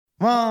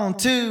1,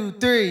 2,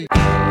 3.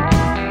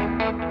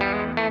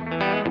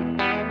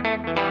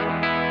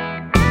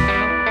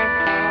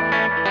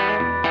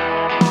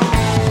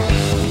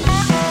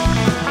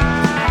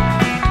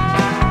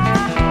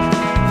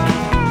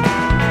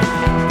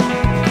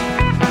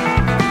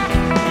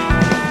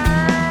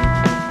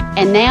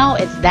 And now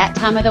it's that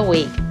time of the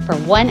week for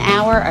 1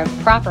 hour of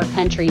proper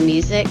country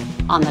music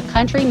on the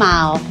Country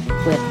Mile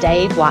with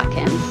Dave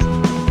Watkins.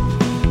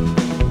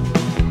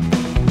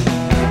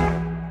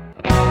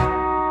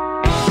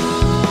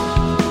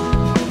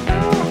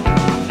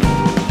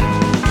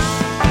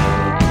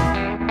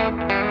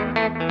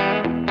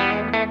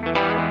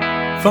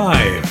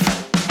 Five,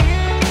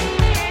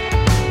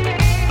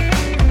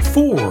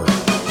 4, 3,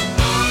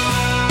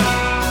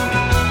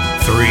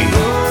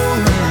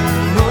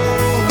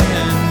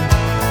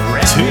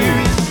 2,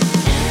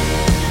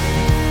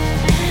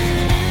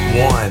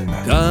 1.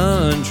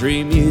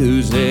 Country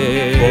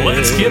music. Well,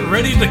 let's get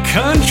ready to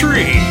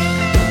country.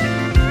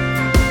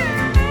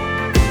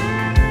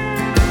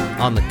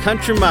 On the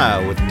Country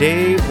Mile with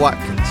Dave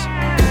Watkins.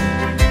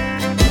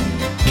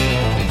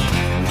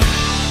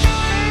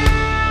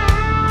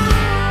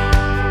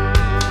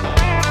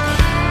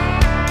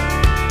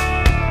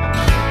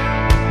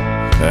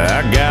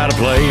 I got a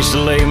place to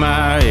lay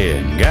my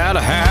head, got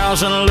a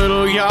house and a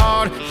little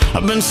yard.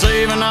 I've been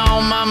saving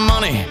all my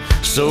money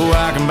so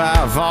I can buy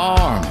a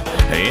farm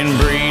and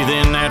breathe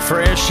in that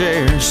fresh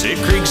air. Sit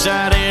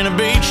creekside in a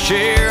beach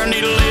chair. I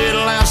need a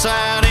little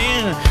outside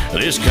in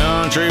this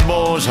country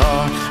boy's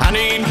heart. I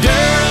need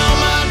dirt on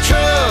my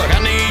truck, I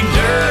need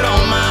dirt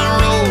on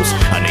my roads,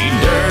 I need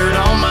dirt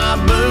on my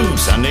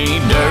boots, I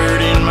need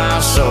dirt in my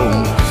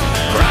soul.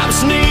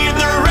 Crops need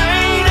the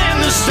rain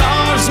and the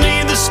stars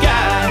need the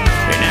sky,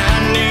 and I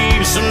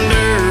need some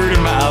dirt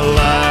in my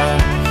life.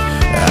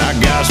 I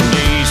got some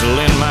diesel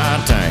in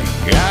my tank,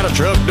 got a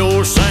truck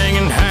door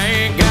singing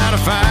Hank, got a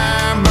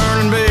fire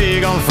burning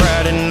big on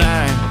Friday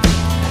night.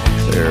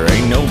 There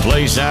ain't no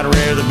place I'd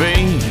rather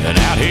be than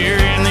out here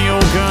in the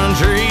old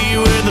country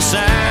with the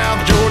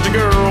South Georgia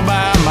girl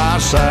by my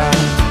side.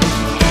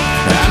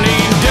 I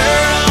need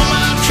dirt on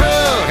my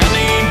truck, I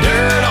need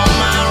dirt on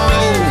my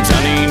roads, I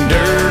need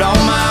dirt on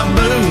my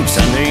boots,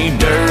 I need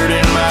dirt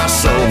in my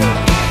soul.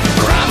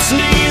 Crops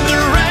need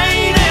the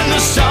rain and the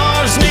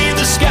stars need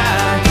the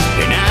sky,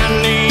 and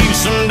I need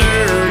some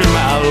dirt in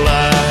my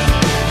life.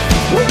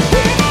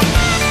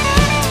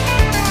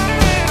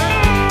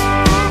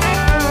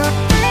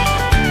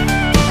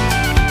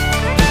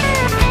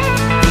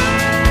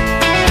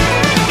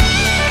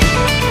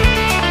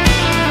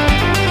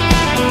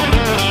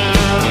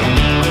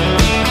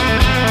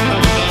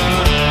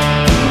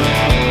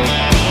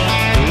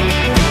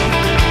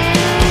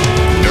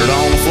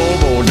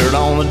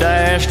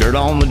 Dirt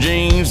on the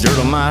jeans, dirt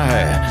on my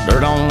hat,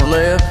 dirt on the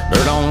left,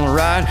 dirt on the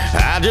right.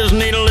 I just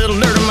need a little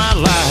dirt in my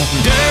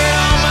life. Dirt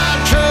on my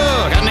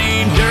truck, I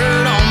need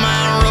dirt on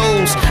my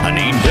roads, I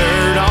need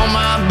dirt on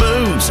my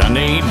boots, I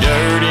need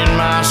dirt in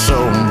my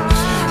soul.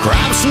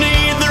 Crops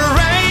need the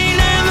rain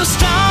and the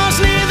stars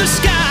need the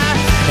sky,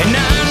 and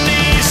I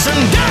need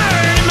some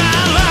dirt in my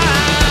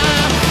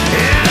life.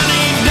 And I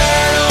need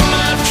dirt on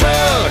my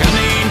truck, I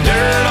need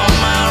dirt on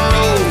my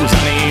roads,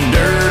 I need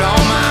dirt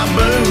on my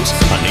boots,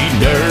 I need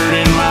dirt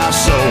in my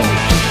soul.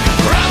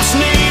 Crops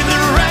need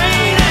the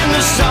rain and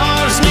the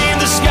stars need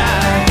the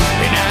sky,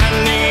 and I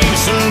need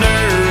some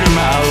dirt in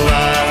my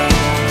life.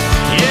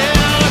 Yeah,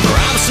 the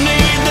crops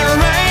need the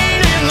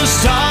rain and the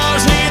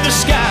stars need the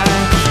sky,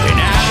 and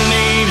I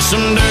need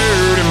some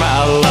dirt in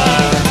my life.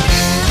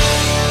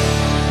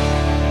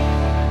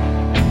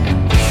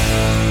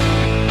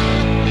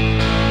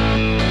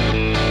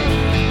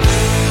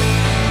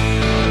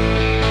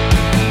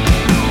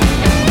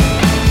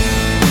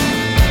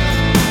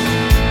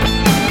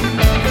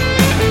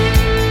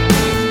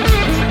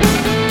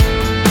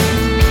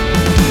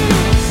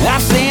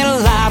 I've seen a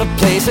lot of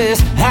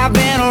places, I've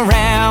been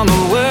around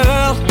the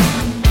world.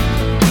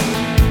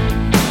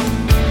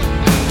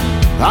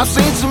 I've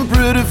seen some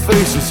pretty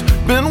faces,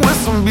 been with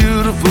some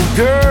beautiful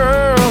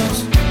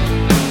girls.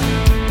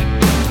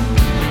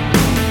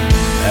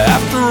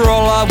 After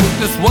all I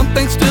witnessed, one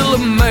thing still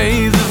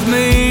amazes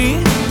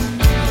me.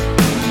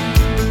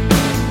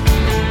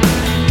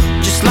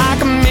 Just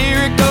like a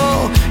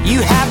miracle,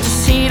 you have to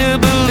see to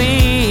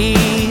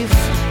believe.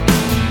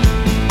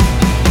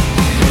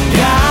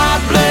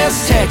 God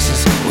bless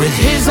Texas with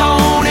his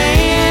own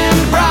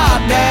hand,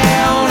 brought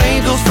down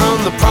angels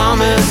from the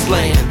promised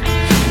land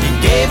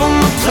and gave them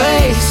a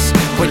place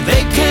where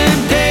they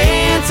could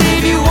dance.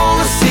 If you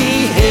wanna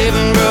see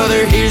heaven,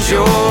 brother, here's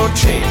your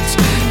chance.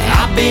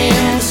 I've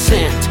been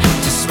sent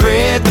to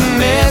spread the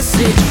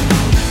message.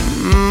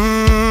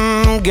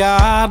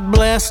 God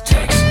bless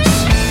Texas.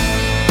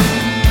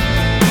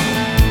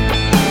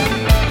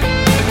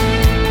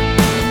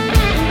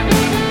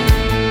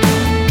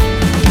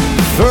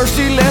 First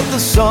he let the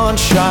sun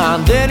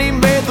shine, then he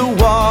made the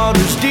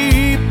waters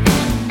deep.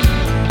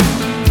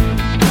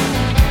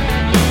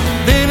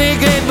 Then he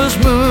gave us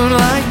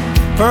moonlight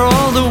for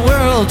all the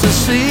world to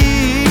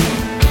see.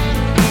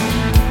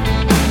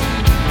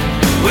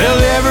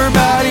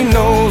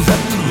 knows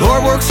that the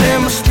Lord works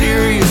in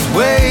mysterious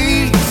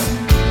ways.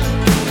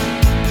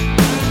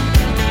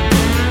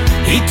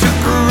 He took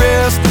a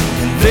rest,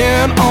 and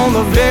then on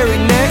the very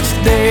next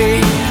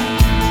day,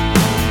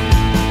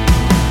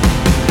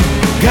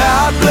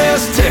 God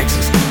blessed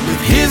Texas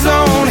with his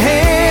own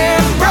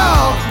hand,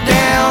 brought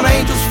down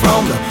angels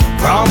from the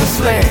promised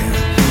land,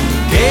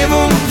 gave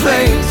them a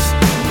place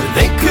where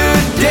they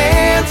could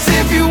dance.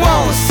 If you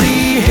want to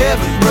see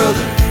heaven,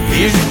 brother,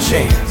 here's your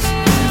chance.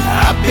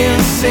 I've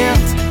been sent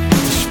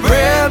to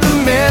spread the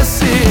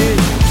message.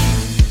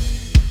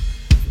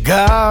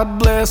 God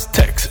bless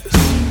Texas.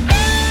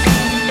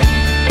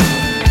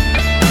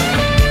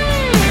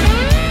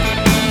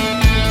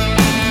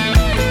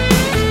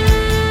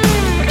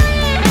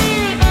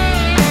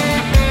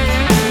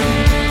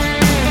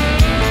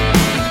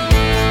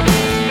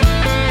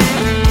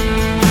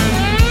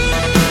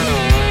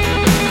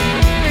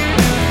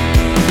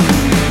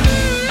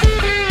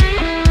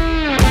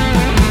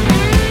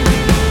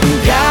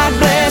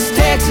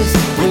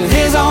 With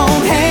his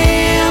own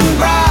hand,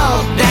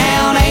 brought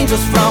down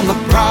angels from the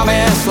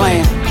promised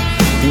land,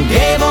 and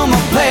gave them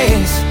a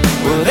place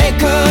where they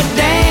could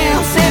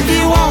dance. If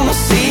you want to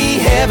see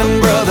heaven,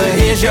 brother,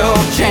 here's your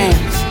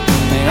chance.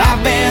 And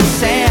I've been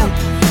sent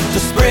to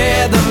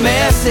spread the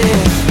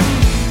message.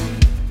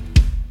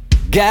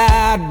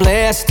 God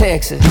bless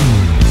Texas.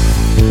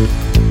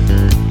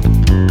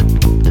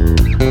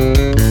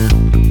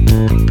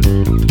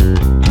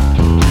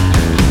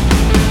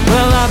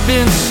 Well, I've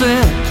been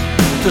sent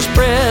to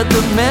spread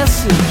the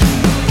message.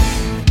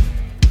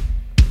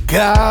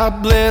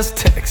 God bless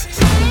Texas.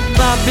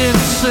 I've been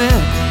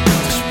sent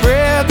to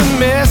spread the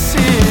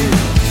message.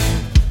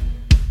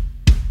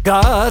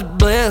 God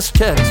bless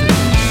Texas.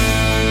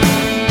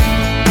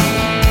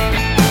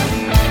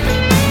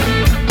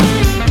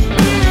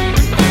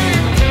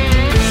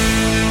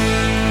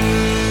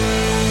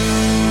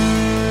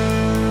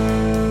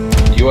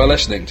 You are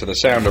listening to the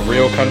sound of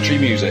real country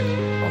music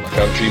on the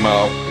Country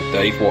Mile with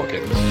Dave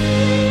Watkins.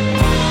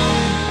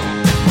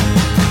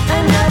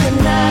 Another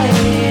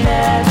night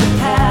at the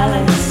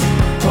palace,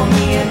 pour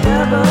me a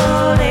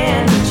double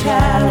in the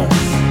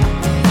chalice.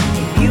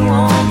 If you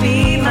won't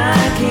be my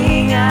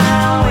king,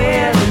 I'll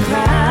wear the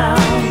crown.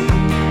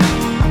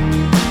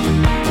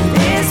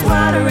 This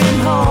watering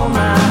hole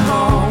my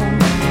home,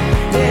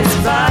 this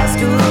bar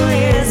stool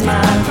is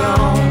my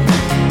throne.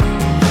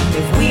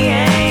 If we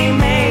ain't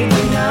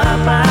making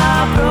up,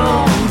 I'll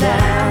throw 'em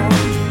down.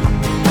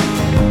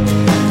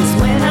 'Cause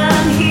when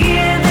I'm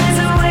here, there's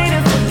a way to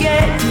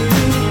forget you.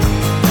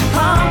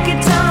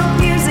 Honky-tonk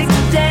music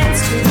to dance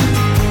to,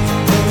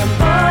 and a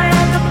boy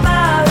at the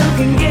bar who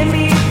can get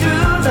me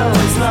through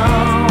those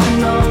long,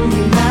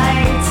 lonely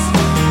nights,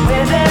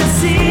 with a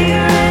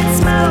cigarette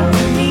smoke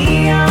and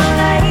neon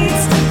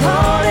lights,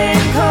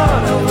 holding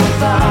court over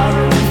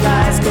barroom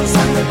flies. 'Cause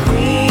I'm the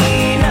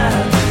queen of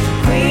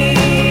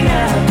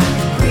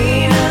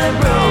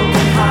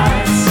broken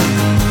hearts.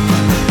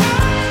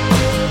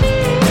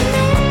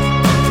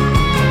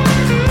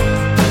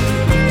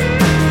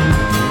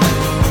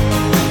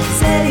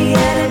 Said he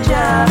had a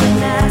job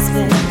in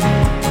Aspen,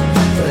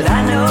 but I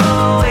know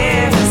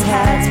where his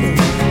hat's been.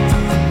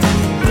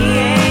 He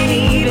ain't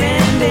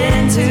even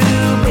been to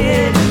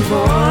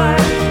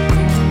Bittenport.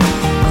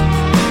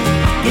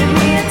 Give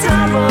me a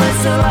tomboy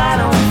so I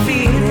don't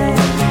feel it.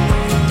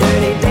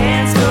 Dirty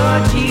dance floor,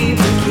 cheap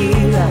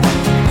tequila.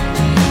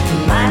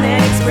 Mine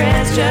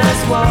Express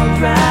just walked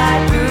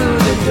right through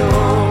the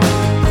door.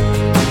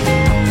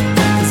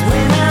 'Cause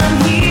when I'm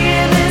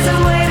here, there's a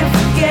way to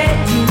forget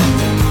you.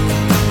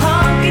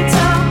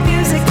 Honky-tonk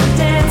music to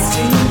dance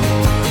to,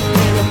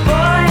 and a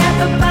boy at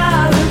the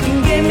bar who can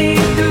get me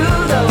through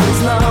those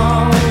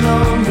long,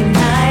 lonely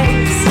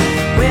nights,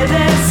 with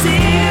a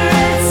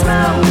cigarette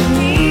smoke and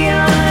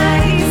neon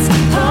lights,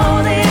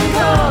 holding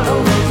cold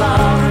over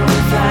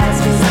barroom fries.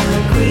 'Cause I'm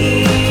the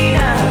queen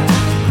of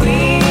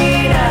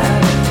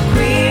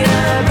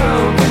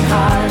broken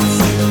hearts.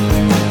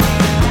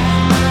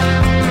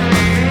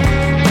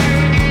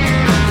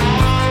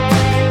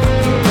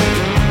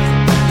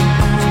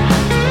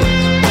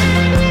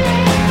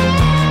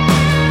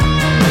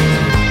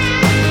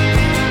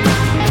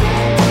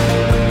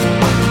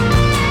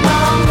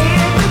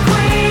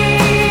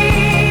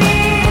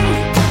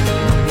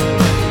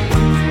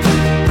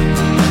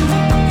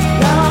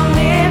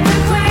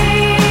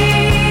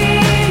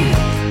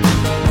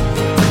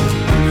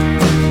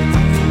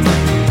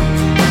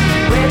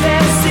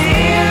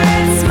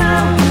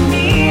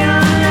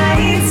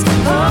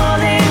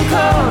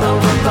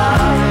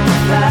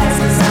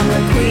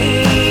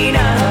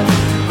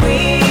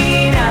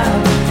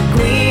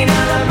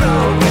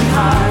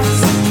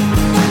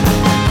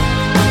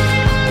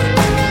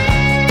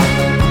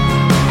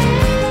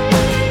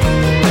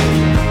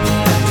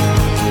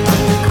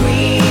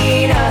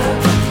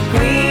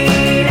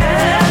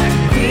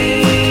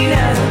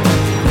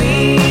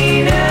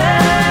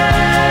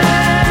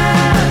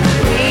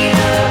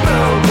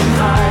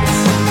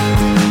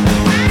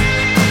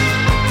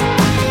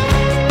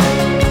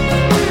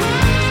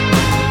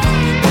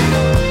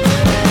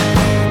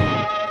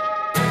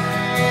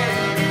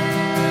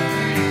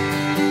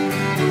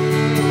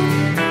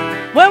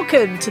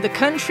 Welcome to the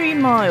Country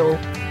Mile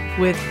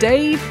with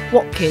Dave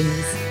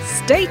Watkins.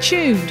 Stay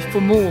tuned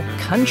for more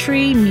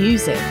country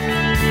music.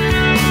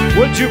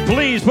 Would you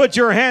please put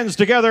your hands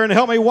together and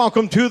help me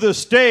welcome to the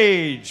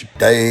stage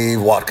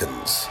Dave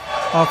Watkins.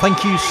 Oh,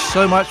 thank you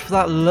so much for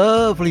that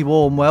lovely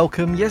warm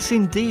welcome. Yes,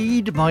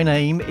 indeed, my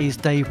name is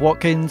Dave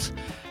Watkins,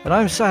 and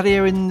I'm sat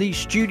here in the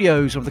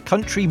studios of the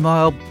Country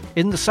Mile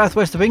in the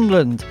southwest of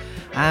England,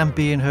 and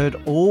being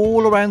heard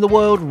all around the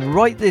world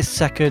right this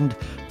second,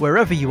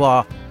 wherever you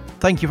are.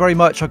 Thank you very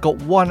much. I've got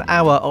 1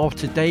 hour of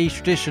today's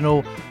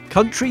traditional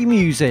country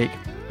music,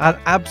 an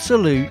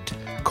absolute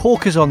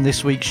corkers on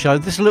this week's show.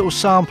 This little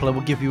sampler will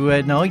give you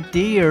an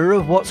idea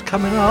of what's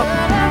coming up.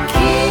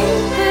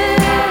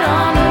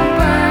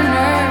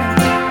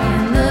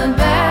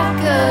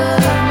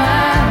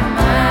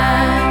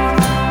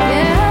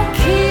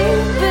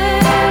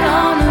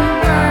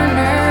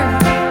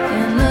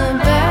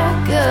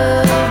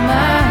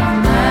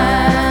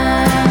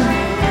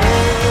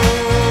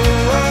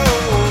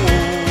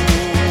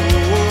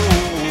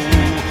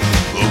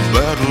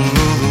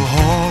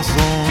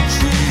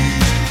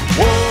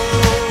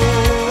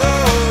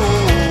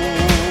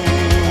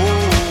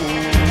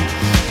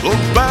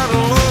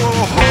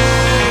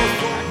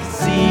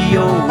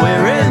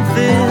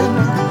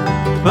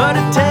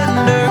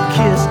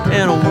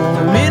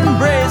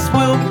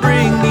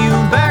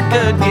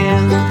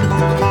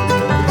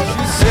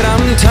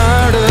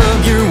 Tired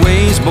of your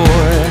ways, boy,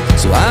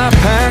 so I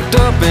packed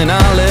up and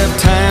I left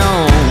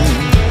town.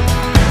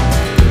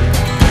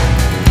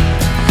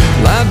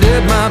 Well, I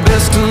did my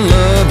best to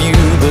love you,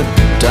 but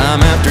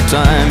time after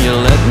time you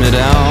let me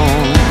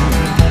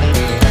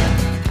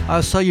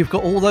down. So you've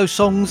got all those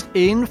songs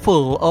in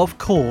full, of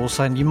course,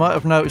 and you might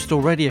have noticed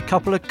already a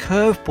couple of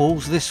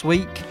curveballs this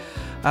week.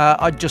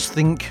 I just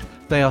think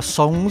they are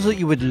songs that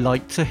you would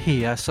like to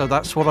hear, so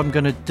that's what I'm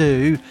going to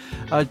do.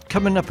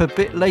 Coming up a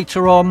bit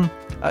later on,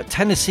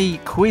 Tennessee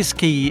Quiz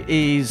Key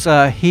is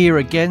here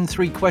again.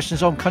 3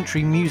 questions on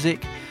country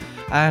music,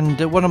 and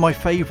one of my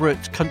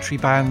favourite country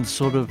bands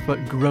sort of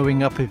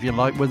growing up, if you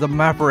like, were the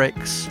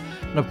Mavericks.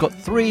 And I've got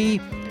 3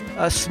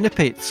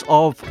 snippets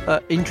of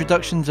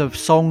introductions of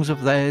songs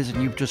of theirs,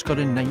 and you've just got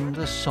to name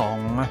the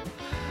song.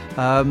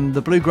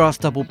 The Bluegrass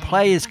Double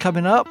Play is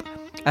coming up.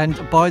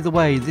 And by the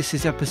way, this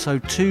is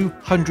episode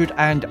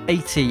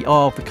 280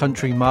 of the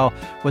Country Mile.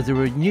 Whether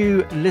you're a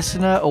new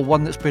listener or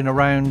one that's been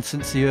around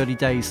since the early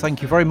days,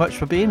 thank you very much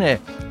for being here.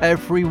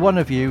 Every one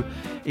of you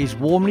is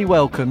warmly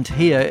welcomed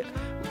here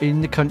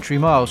in the Country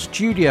Mile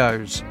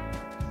studios.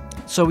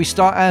 So we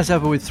start as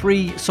ever with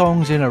 3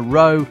 songs in a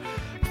row.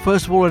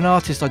 First of all, an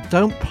artist I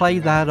don't play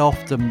that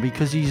often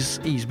because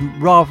he's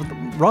rather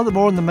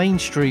more on the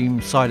mainstream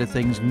side of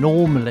things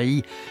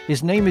normally.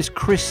 His name is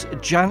Chris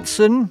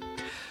Janson.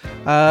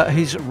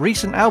 His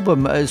recent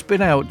album has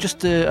been out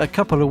just a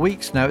couple of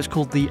weeks now. It's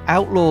called The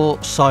Outlaw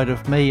Side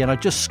of Me, and I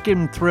just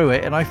skimmed through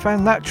it and I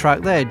found that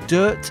track there,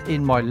 Dirt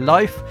in My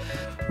Life.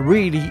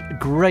 Really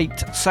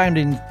great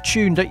sounding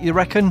tune, don't you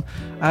reckon?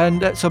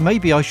 And so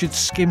maybe I should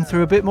skim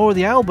through a bit more of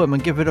the album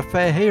and give it a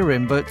fair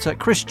hearing. But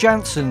Chris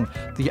Janson,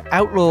 The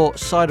Outlaw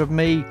Side of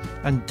Me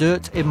and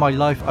Dirt in My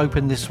Life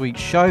open this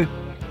week's show.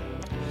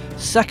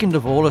 Second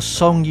of all, a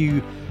song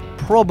you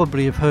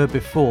probably have heard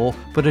before,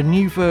 but a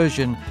new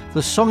version.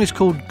 The song is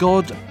called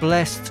God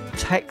Blessed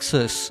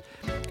Texas.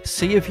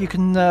 See if you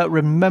can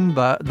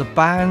remember the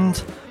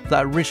band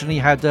that originally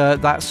had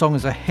that song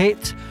as a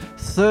hit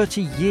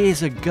 30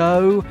 years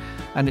ago,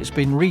 and it's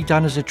been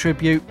redone as a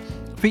tribute,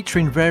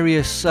 featuring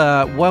various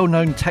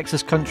well-known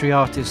Texas country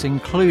artists,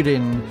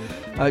 including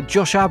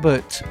Josh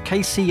Abbott,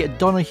 Casey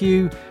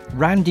Donahue,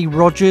 Randy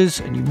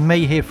Rogers, and you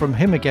may hear from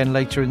him again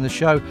later in the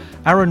show,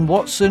 Aaron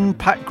Watson,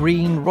 Pat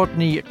Green,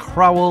 Rodney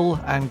Crowell,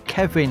 and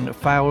Kevin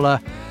Fowler.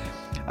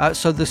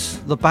 So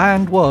the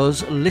band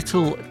was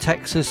Little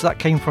Texas. That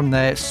came from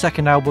their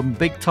second album,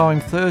 Big Time,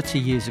 30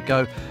 years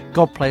ago.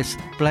 God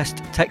Blessed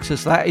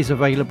Texas. That is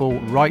available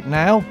right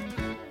now.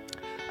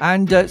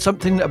 And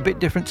something a bit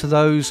different to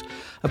those,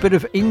 a bit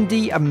of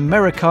indie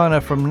Americana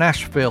from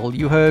Nashville.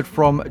 You heard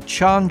from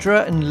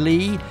Chandra and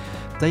Lee.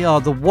 They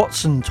are the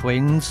Watson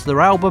Twins. Their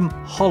album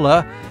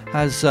Holler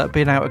has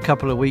been out a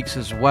couple of weeks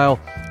as well,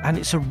 and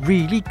it's a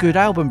really good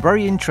album.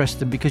 Very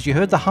interesting because you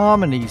heard the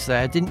harmonies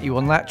there, didn't you,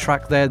 on that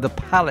track there, The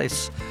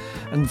Palace,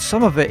 and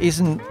some of it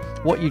isn't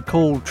what you'd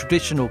call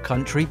traditional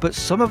country, but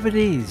some of it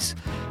is.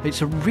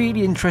 It's a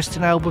really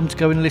interesting album to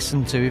go and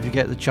listen to if you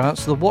get the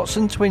chance.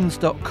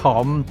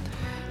 TheWatsonTwins.com.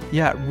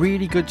 Yeah,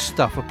 really good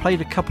stuff. I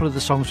played a couple of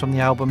the songs from the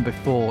album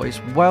before. It's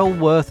well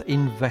worth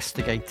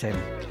investigating.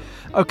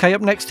 Okay,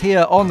 up next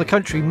here on the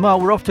Country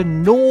Mile, we're off to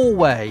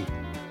Norway.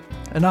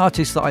 An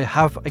artist that I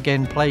have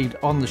again played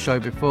on the show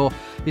before.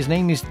 His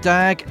name is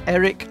Dag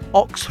Erik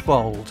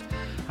Oxfold,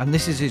 and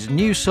this is his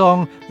new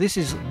song. This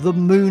is The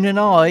Moon and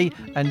I,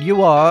 and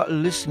you are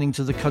listening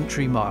to the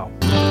Country Mile.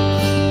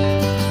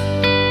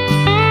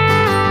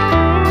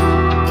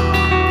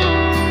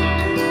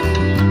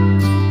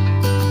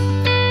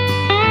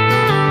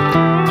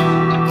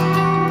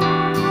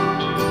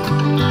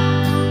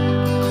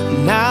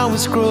 Now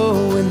it's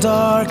growing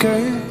darker,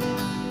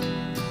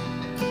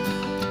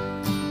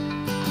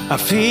 I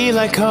feel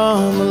like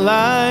I'm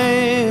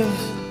alive.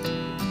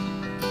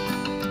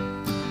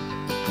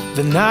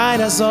 The night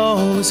has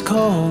always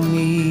called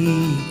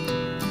me.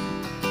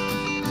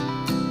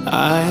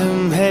 I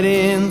am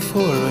heading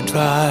for a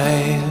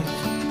drive.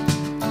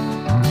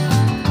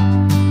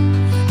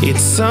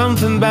 It's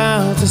something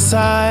about the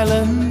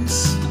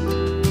silence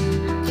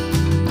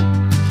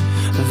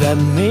that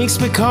makes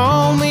me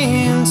calm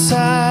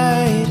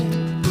inside.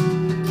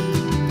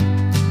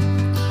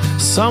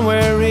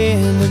 Somewhere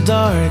in the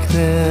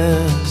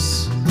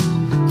darkness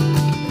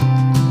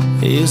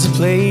is a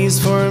place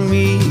for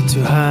me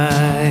to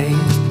hide.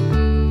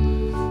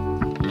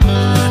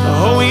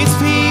 Oh, it's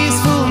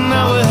peaceful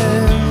now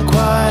and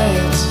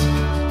quiet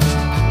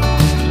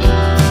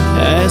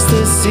as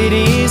the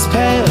cities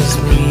pass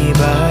me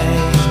by.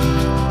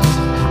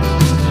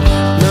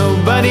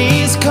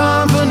 Nobody's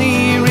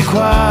company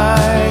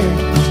required.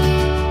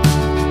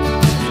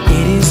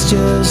 It is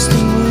just the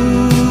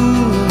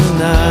moon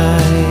and I.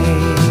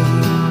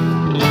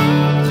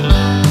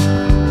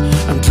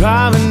 I'm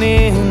driving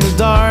in the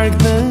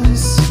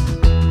darkness.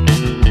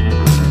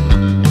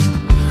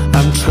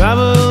 I'm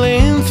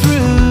traveling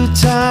through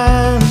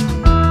time.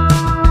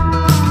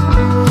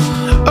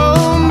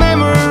 Oh,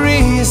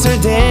 memories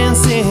are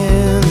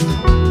dancing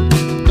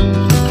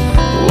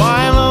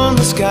while on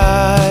the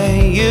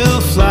sky you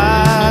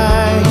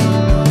fly.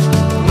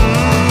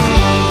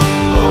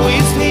 Oh,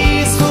 it's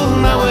peaceful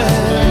now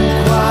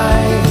and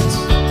quiet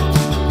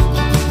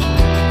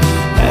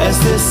as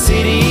the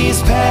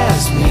cities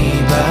pass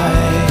me by.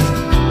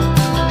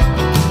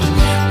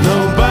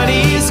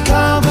 Nobody's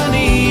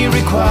company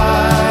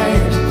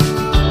required.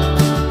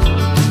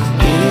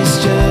 It is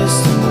just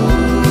the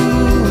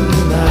moon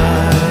and I.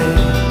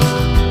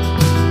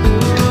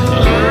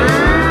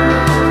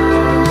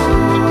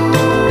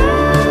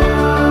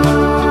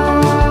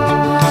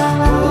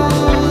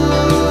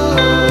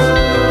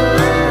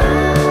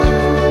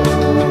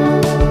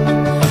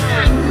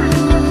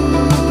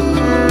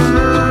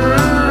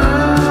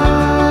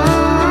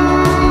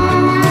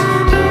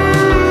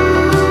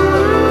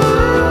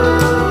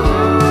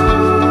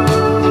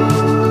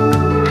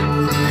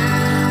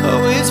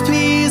 Oh, it's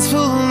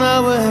peaceful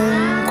now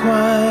and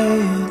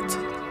quiet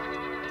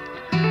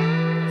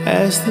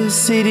as the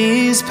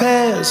cities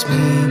pass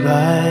me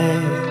by.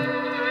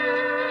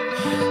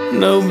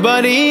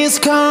 Nobody's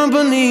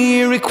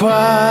company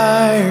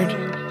required.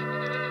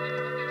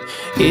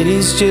 It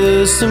is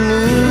just a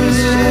moon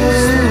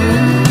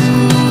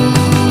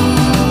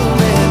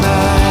and I.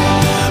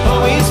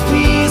 Oh, it's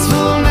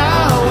peaceful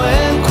now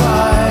and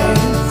quiet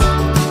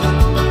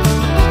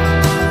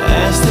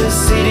as the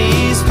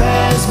cities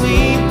pass me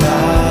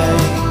by.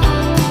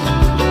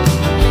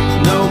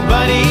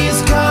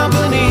 Nobody's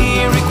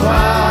company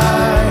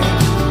required.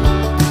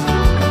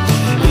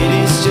 It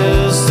is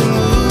just the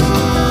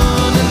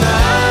moon and I.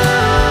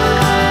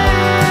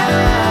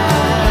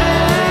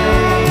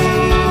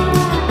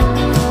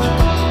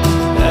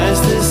 As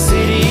the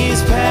cities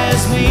pass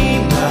me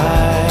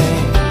by.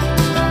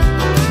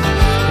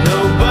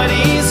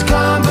 Nobody's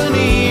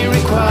company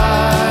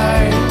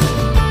required.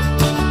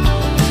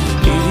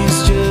 It is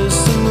just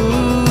the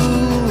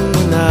moon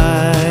and I.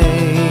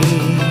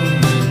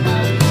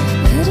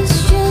 It is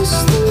just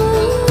the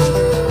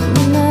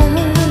moon and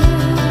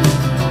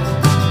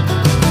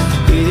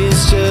It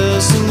is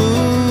just the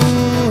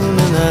moon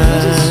and I.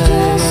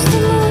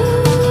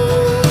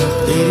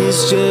 It is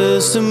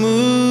just the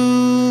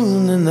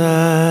moon and I.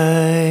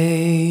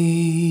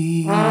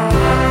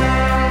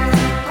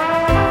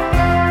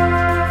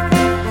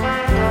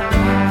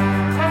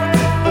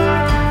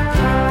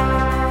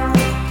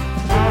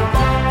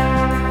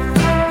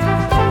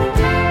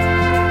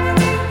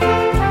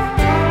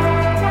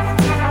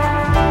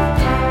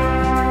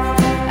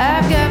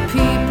 I've got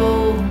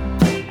people,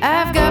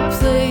 I've got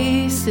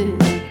places,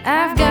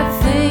 I've got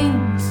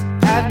things,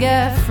 I've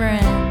got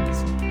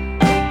friends,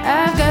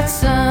 I've got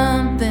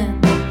something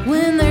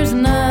when there's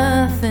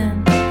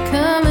nothing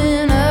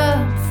coming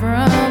up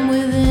from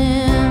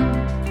within.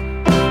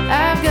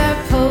 I've got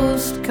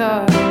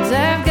postcards,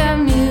 I've got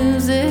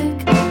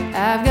music,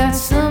 I've got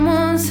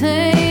someone's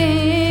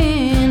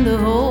hand to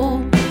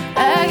hold.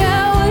 I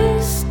got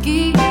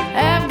whiskey,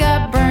 I've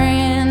got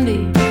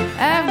brandy,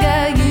 I've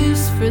got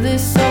use for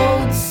this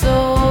old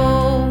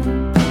soul.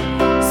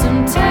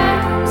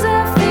 Sometimes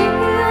I feel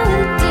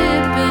it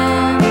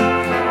dipping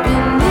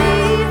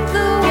beneath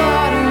the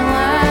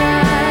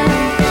waterline.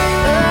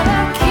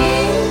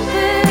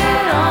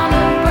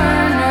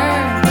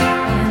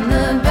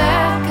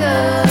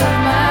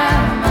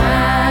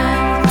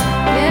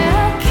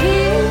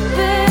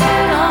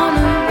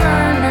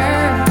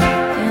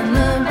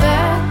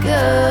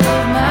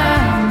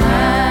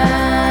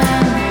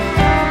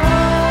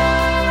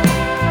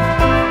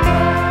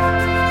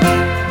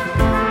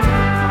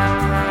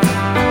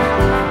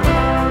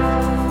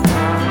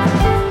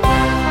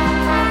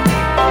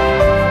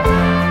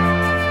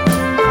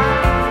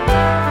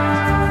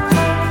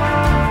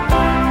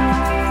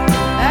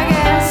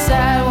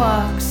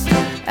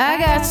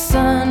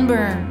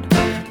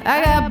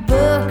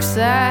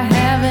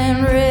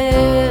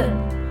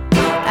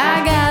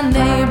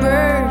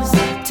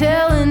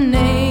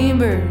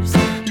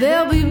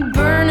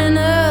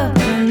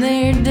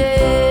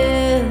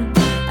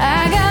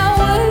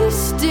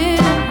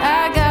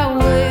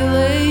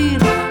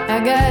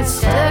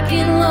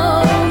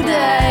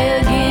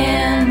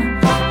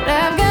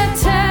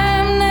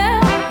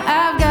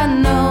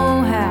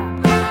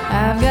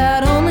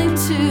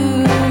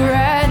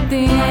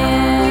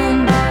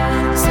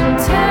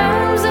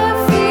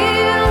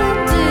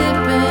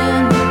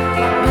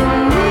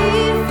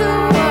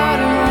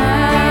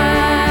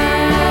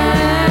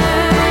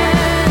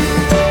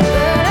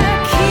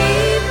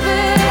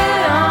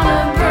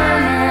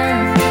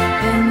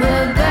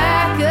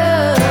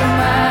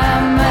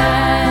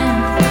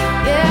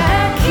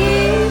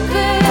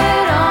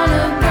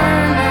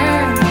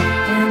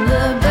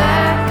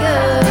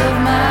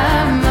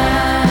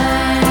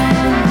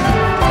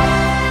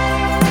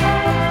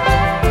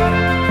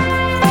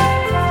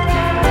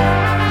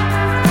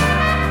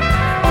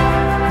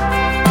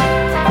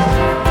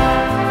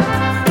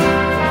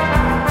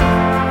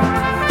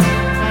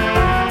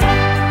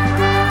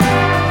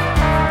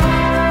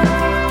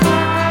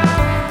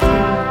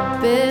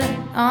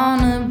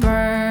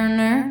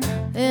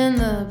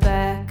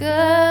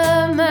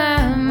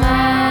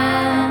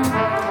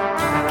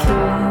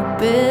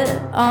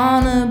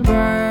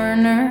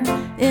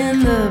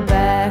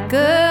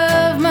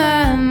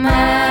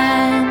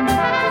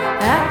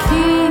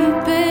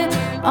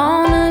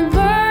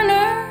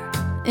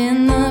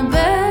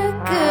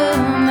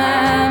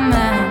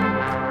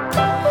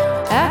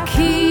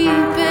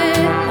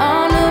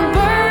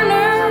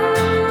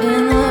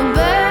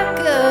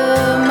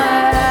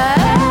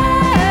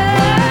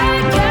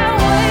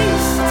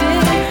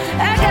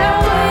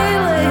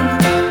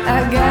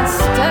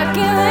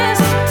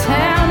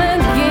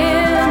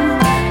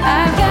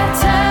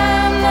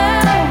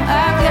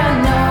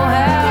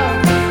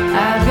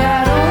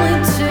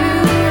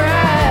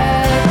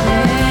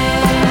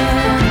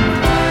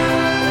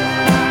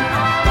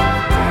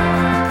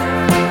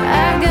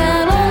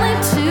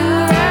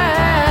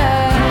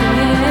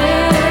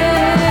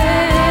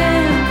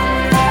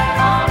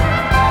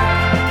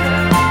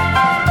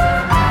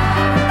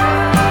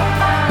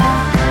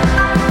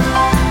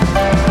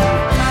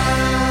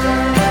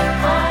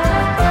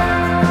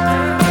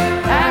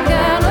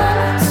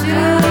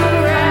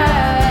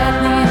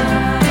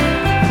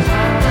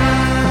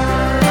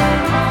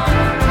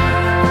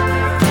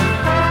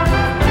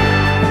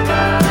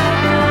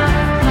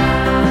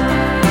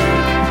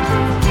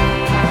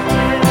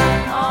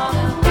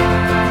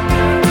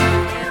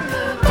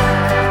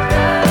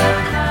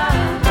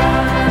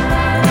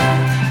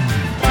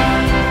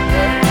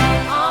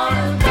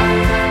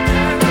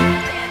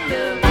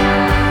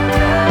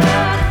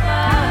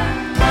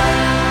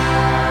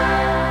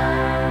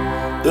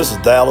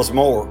 Dallas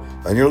Moore,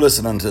 and you're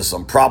listening to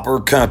some proper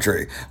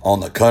country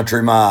on the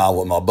Country Mile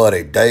with my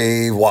buddy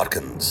Dave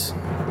Watkins.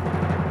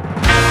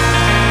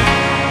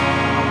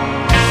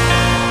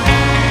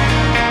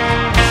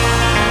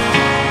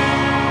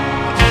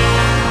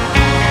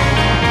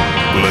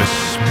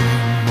 Bless me,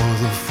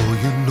 mother, for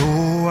you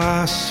know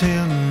I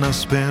sin. I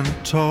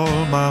spent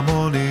all my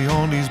money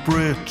on these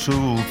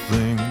brittle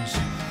things.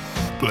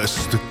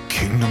 Bless the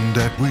kingdom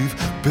that we've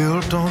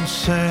built on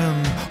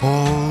sand,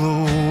 all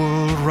the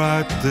world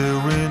right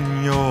there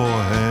in your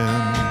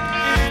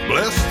hand.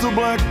 Bless the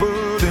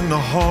blackbird in the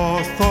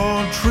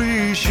hawthorn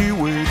tree, she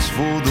waits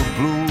for the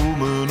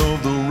blooming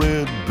of the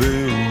red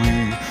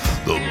berry.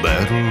 The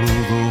battle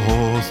of the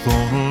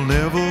hawthorn will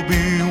never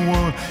be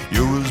won.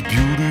 You're as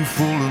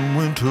beautiful in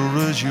winter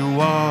as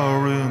you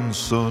are in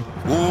sun.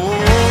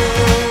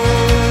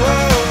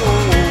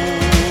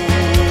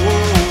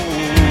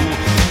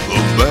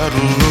 The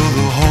battle of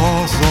the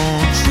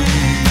hawthorn trees.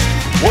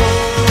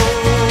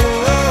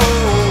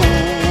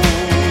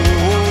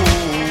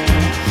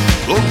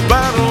 The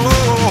battle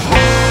of the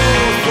hawthorn.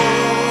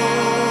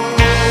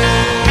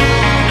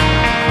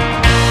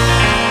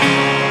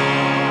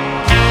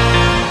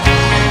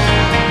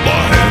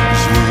 My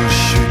hands were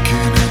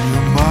shaking and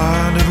your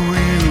mind at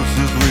wheels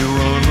as we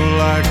run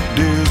like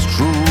days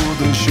through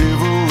the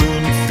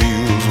shivering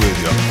fields with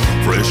your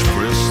fresh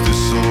pressed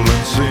thistle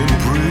and St.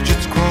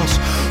 Bridget's cross,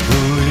 the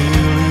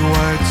lily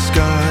white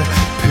sky,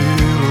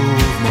 pillow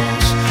of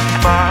moss.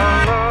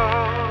 My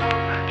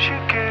love, she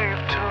gave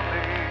to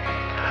me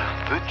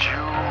the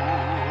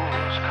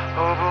jewels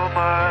of her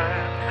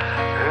mind,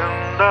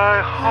 and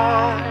I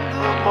hung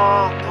them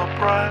on the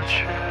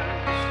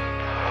branches,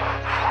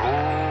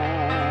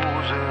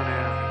 frozen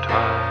in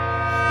time.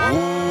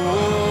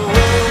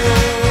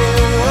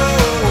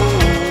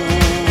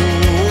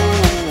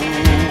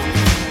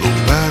 The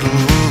battle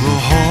of the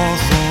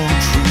hawthorn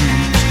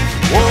trees.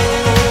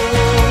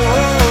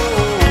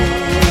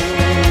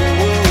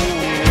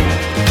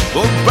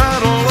 The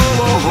battle of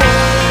the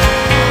hawthorn.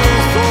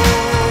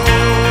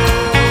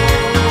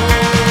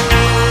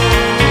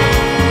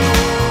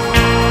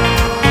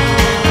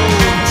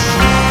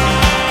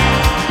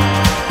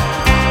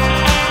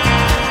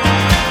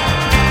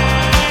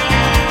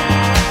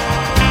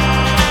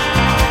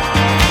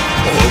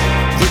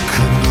 The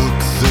Canuck,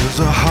 there's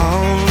a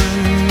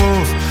howling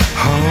wolf,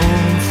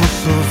 howling for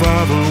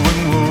survival when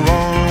we're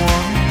all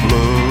one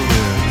blood.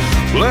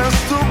 Yeah. Bless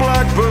the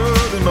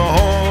blackbird in the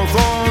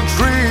hawthorn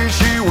tree,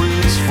 she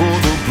waits for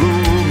the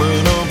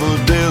blooming of her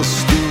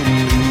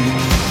destiny.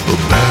 The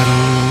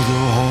battle of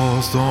the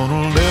hawthorn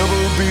will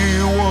never be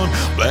won.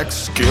 Black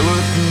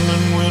skeleton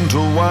and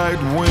winter,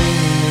 white wing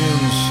in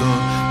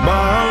sun.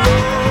 My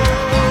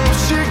love,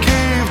 she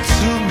gave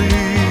to me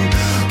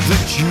the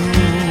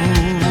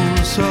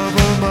jewels of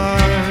her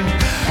mind,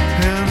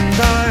 and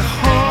I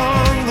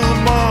hung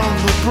them on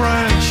the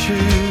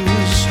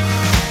branches,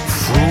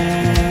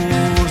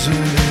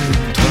 frozen in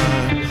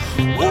time.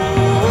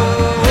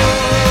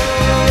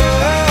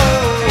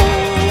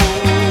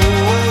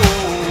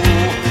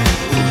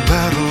 The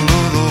battle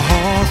of the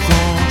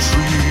hawthorn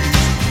trees.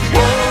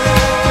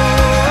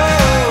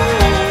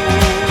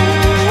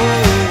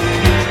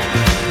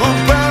 The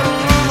battle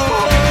of the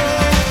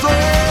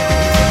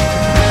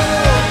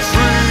hawthorn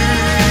trees.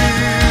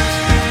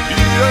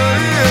 Yeah,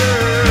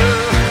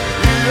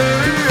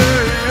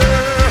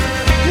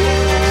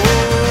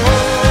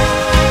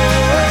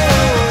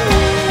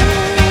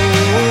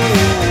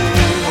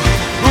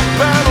 The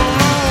battle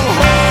of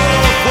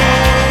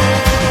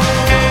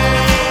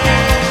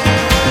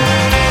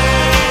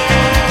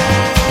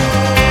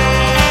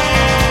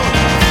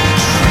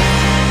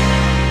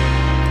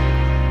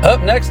the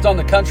Up next on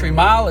the Country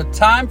Mile, it's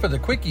time for the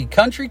Quickie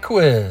Country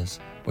Quiz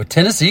with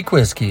Tennessee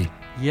Quizkey.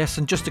 Yes,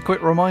 and just a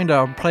quick reminder,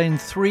 I'm playing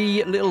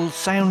 3 little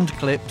sound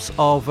clips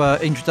of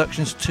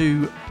introductions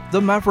to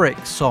the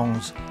Mavericks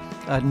songs.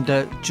 And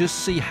just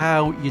see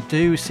how you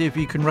do, see if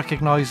you can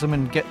recognise them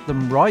and get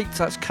them right.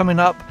 That's coming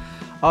up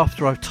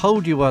after I've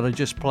told you what I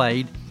just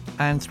played.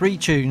 And 3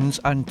 tunes,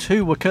 and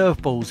 2 were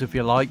curveballs, if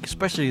you like,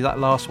 especially that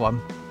last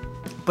one.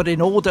 But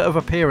in order of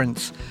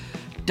appearance,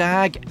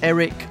 Dag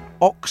Erik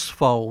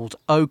Oxvold,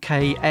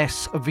 Oksvold,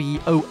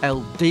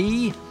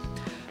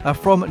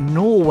 from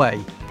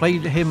Norway.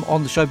 Played him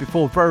on the show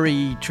before,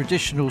 very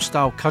traditional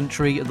style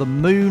country, The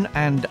Moon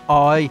and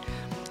I.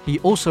 He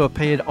also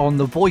appeared on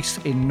The Voice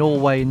in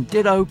Norway and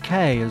did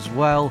okay as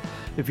well.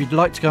 If you'd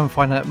like to go and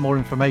find out more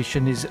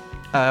information, his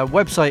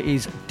website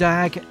is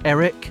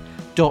dagerik.no,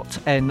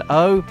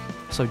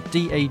 so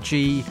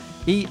DAGERIK.no.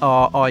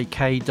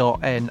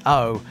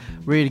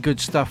 Really good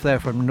stuff there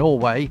from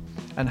Norway.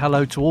 And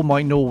hello to all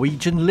my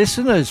Norwegian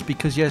listeners,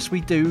 because yes, we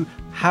do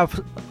have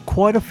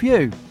quite a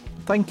few.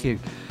 Thank you.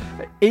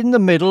 In the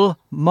middle,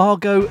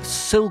 Margot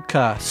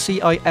Cilker,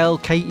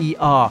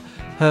 Cilker.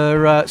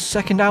 Her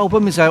second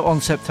album is out on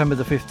September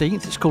the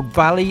 15th. It's called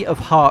Valley of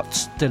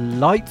Heart's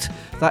Delight.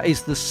 That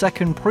is the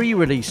second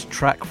pre-release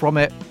track from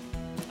it.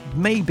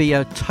 Maybe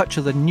a touch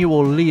of the New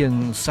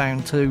Orleans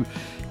sound to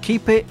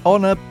keep it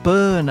on a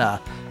burner.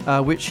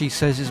 which he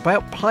says is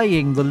about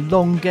playing the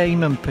long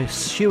game and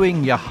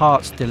pursuing your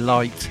heart's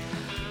delight.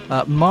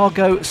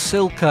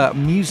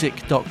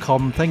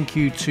 MargotSilkamusic.com. Thank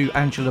you to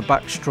Angela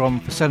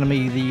Backstrom for sending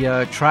me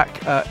the track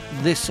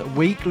this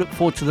week. Look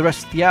forward to the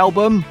rest of the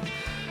album.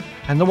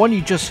 And the one you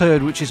just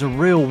heard, which is a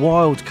real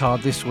wild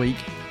card this week,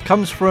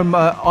 comes from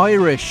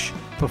Irish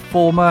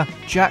performer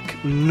Jack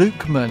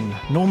Lukeman.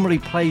 Normally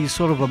plays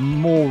sort of a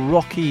more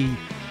rocky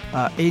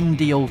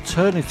indie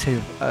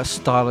alternative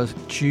style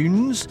of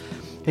tunes.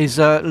 His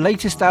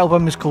latest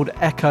album is called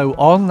Echo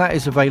On. That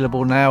is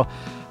available now.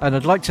 And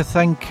I'd like to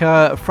thank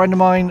a friend of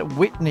mine,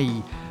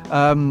 Whitney,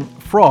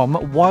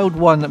 from Wild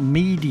One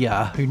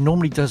Media, who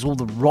normally does all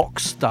the rock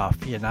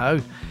stuff, you know.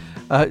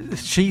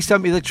 She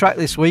sent me the track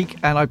this week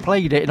and I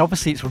played it, and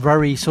obviously it's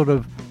very sort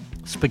of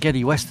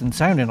spaghetti western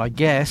sounding, I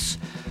guess.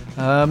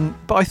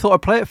 But I thought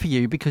I'd play it for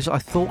you because I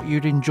thought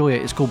you'd enjoy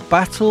it. It's called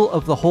Battle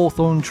of the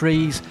Hawthorn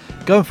Trees.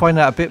 Go and find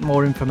out a bit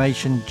more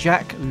information,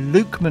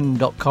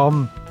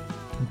 jacklukeman.com.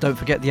 And don't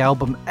forget the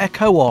album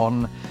Echo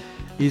On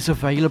is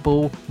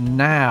available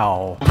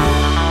now.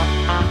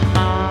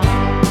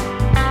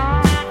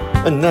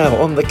 And now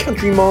on the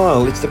Country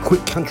Mile, it's the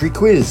Quick Country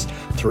Quiz.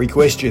 3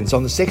 questions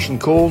on the section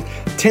called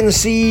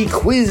Tennessee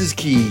Quiz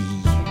Key.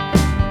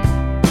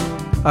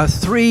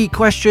 3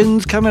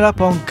 questions coming up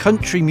on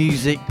country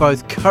music,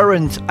 both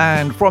current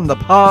and from the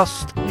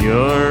past.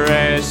 You're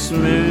as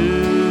smooth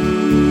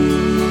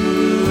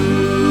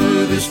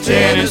as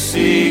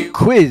Tennessee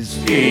Quiz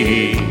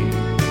Key.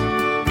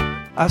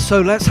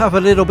 So let's have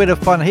a little bit of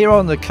fun here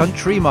on the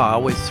Country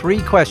Mile with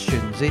 3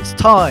 questions. It's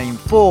time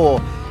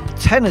for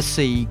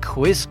Tennessee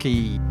Quiz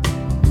Key.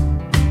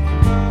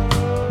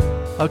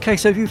 Okay,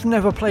 so if you've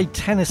never played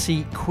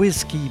Tennessee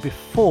Quiz Key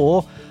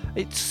before,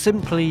 it's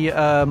simply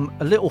a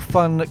little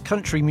fun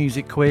country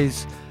music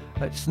quiz.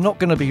 It's not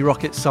going to be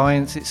rocket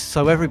science, it's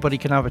so everybody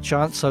can have a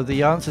chance. So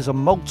the answers are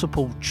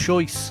multiple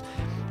choice.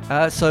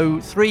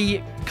 So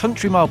 3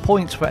 Country Mile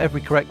points for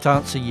every correct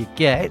answer you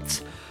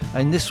get.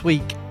 And this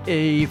week,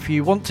 if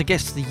you want to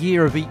guess the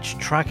year of each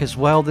track as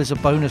well, there's a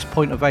bonus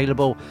point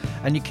available,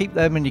 and you keep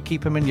them in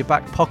your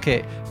back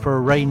pocket for a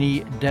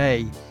rainy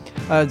day.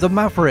 The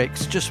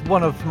Mavericks, just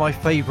one of my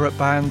favourite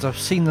bands. I've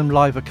seen them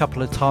live a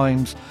couple of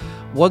times.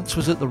 Once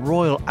was at the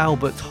Royal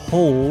Albert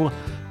Hall,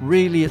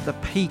 really at the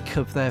peak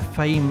of their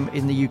fame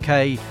in the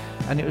UK,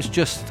 and it was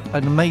just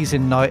an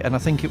amazing night, and I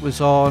think it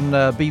was on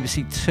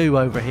BBC 2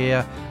 over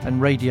here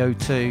and Radio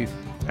 2,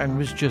 and it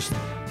was just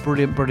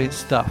brilliant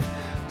stuff.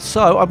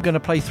 So I'm going to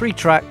play 3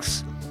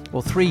 tracks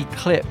or 3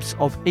 clips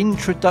of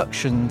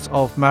introductions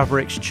of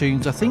Mavericks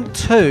tunes. I think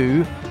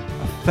 2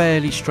 are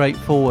fairly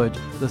straightforward.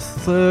 The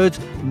 3rd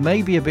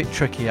may be a bit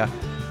trickier.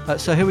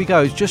 So here we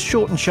go. It's just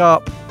short and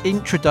sharp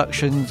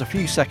introductions, a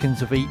few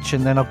seconds of each,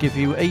 and then I'll give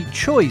you a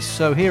choice.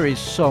 So here is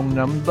song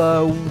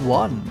number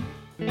 1.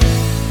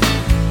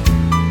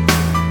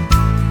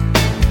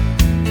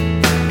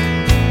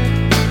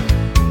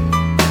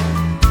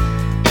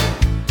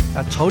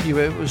 I told you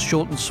it was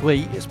short and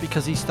sweet. It's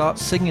because he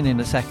starts singing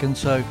in a second,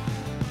 so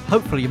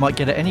hopefully you might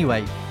get it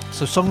anyway.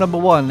 So song number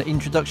 1,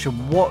 introduction.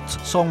 What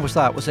song was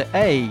that? Was it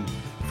A,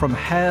 From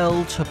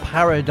Hell to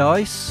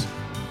Paradise?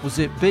 Was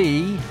it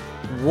B,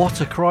 What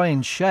a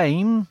Crying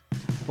Shame?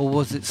 Or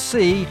was it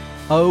C,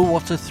 Oh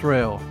What a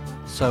Thrill?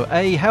 So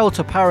A, Hell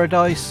to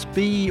Paradise,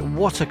 B,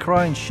 What a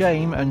Crying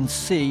Shame, and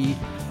C,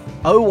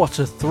 Oh What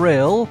a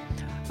Thrill.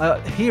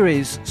 Here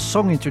is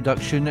song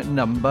introduction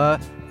number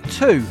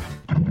 2.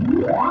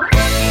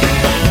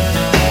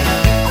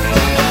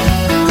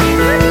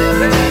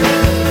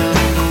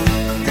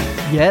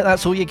 Yeah,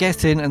 that's all you're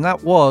getting, and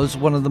that was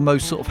one of the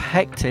most sort of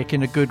hectic,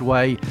 in a good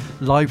way,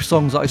 live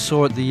songs that I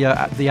saw at the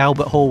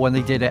Albert Hall when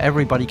they did it.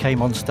 Everybody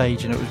came on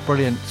stage and it was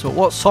brilliant. So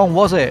what song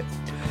was it?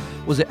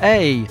 Was it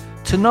A,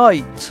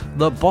 Tonight,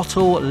 The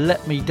Bottle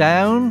Let Me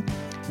Down?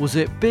 Was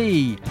it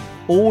B,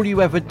 All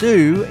You Ever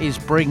Do Is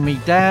Bring Me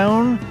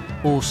Down?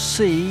 Or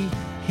C,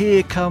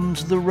 Here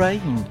Comes the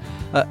Rain?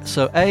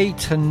 So A,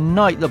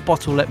 Tonight, The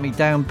Bottle Let Me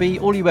Down. B,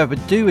 All You Ever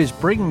Do Is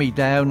Bring Me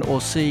Down. Or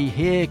C,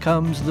 Here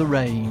Comes the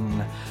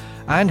Rain.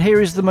 And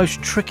here is the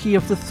most tricky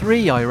of the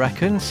 3, I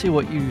reckon. See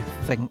what you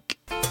think.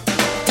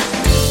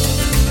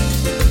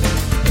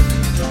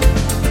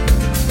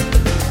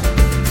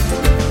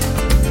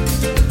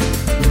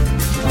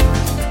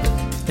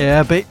 Yeah,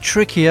 a bit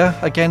trickier.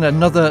 Again,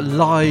 another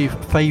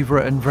live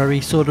favourite and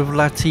very sort of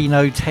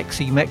Latino,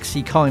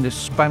 Texy-Mexy kind of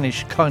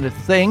Spanish kind of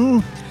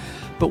thing.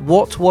 But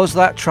what was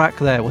that track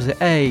there? Was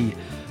it A,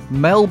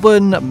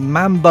 Melbourne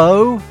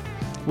Mambo?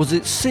 Was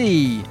it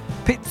C,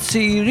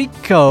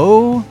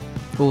 Pizzirico?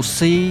 Or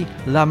C,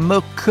 La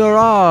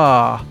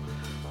Mucura?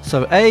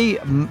 So A,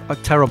 a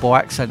terrible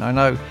accent, I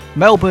know.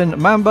 Melbourne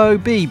Mambo.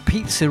 B,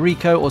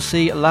 Pizzirico. Or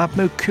C, La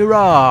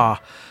Mucura?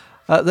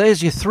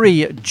 There's your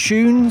 3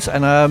 tunes,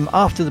 and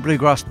after the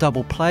Bluegrass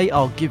Double Play,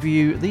 I'll give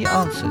you the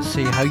answers.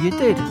 See how you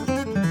did.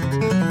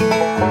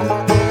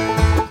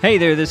 Hey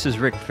there, this is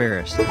Rick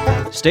Ferris.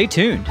 Stay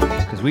tuned,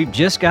 because we've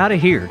just got to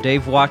hear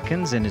Dave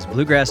Watkins and his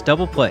Bluegrass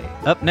Double Play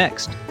up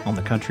next on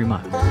the Country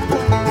Mile.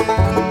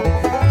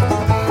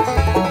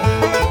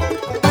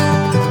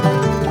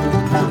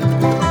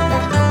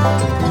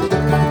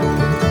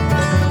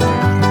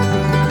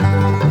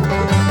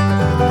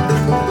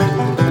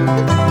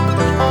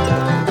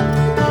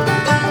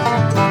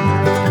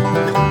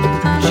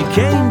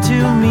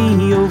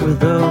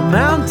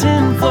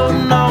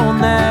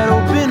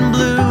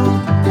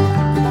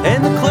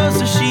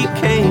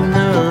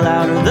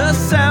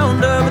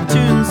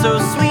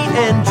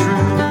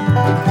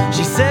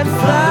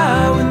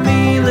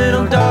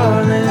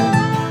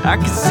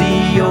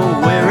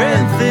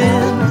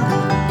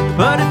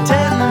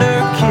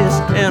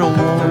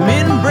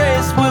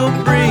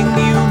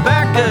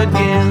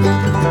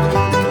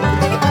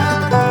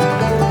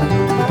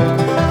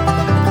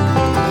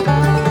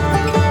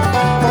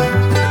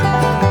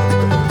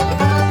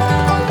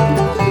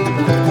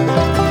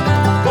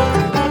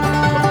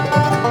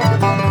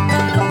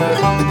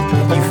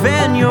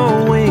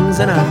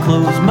 and I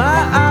close my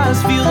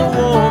eyes, feel the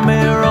warm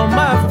air on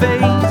my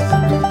face.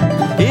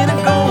 In a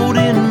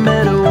golden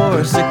meadow or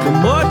a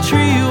sycamore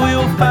tree,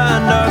 we'll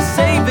find our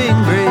saving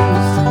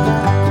grace.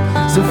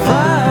 So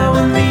fly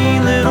with me,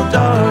 little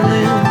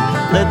darling,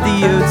 let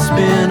the earth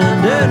spin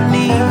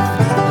underneath.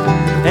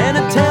 And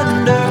a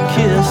tender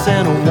kiss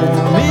and a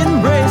warm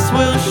embrace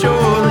will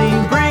surely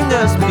bring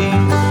us peace.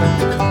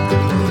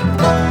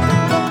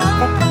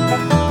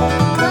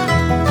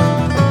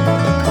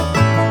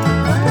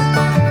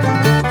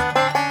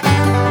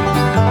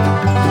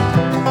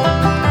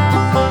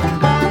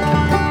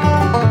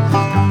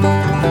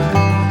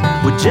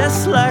 We're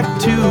just like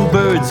two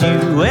birds,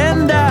 you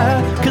and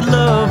I. Could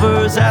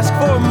lovers ask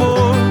for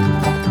more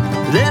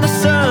than a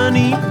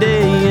sunny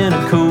day and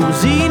a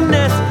cozy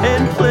nest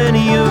and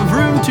plenty of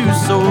room to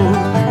soar?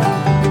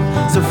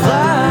 So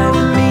fly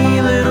with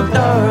me, little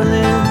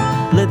darling,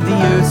 let the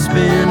earth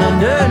spin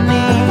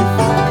underneath.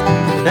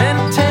 And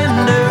a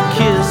tender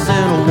kiss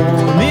and a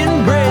warm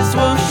embrace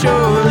will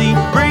surely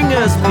bring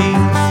us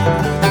peace.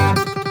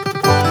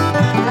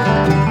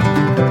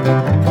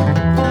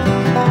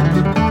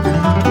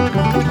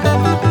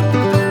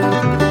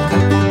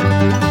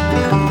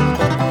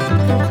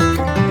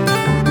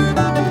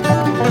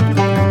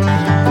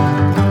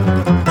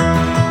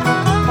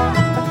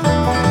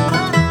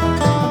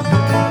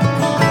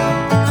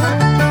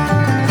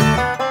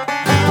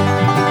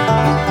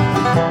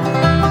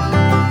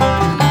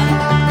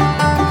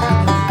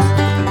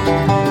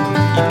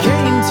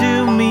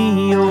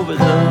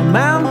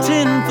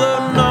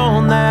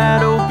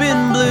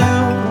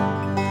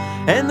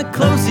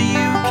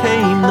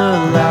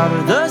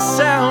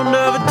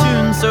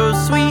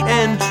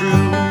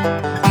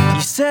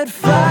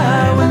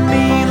 Fly with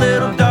me,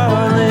 little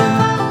darling,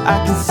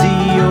 I can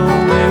see you're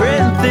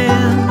wearing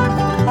thin,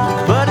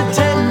 but a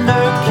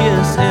tender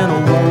kiss and a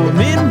warm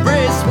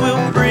embrace will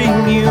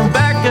bring you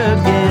back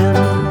again.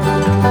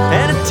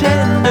 And a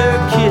tender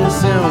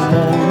kiss and a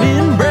warm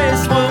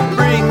embrace will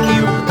bring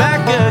you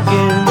back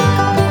again.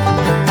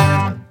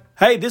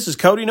 Hey, this is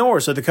Cody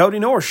Norris of The Cody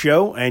Norris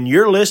Show, and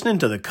you're listening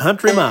to The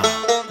Country Mile.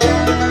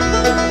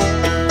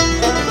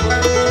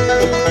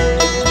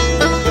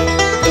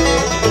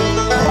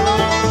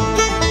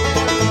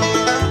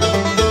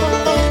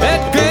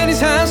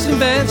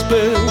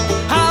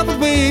 I would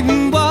wait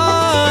and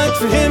watch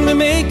for him to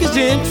make his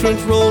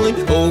entrance, rolling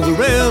over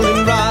rail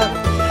and rock.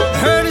 I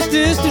heard his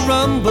distant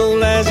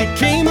rumble as he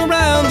came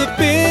around the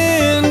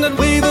bend. I'd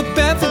wave up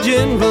at the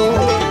general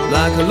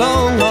like a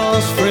long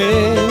lost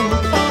friend.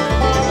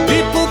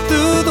 People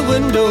through the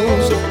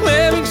windows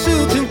wearing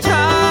suits and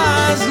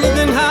ties,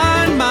 looking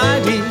high and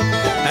mighty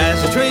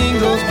as the train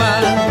goes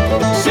by.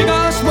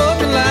 Cigar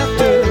smoke and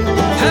laughter,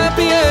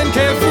 happy and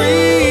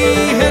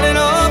carefree, heading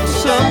off to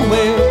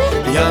somewhere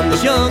beyond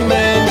this young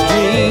man's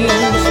dreams.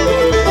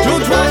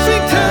 George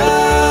Washington,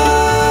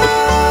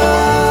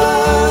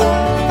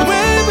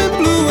 wearing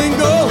blue and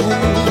gold,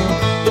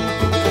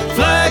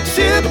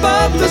 flagship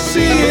of the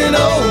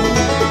CNO.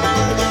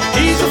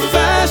 He's a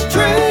fast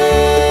train,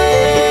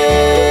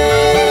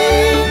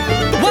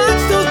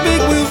 watch those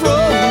big wheels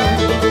roll.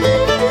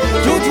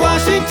 George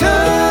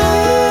Washington,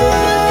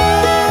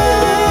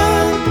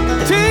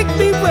 take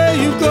me where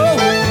you go.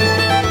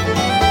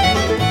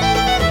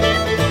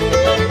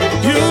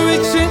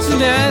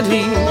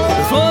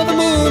 Before the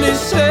moon is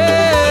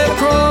set,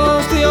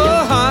 across the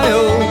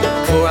Ohio,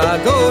 before I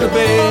go to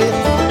bed,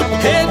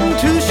 heading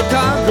to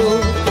Chicago,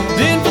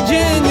 then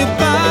Virginia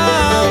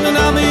bound, and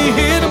I'll be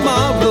here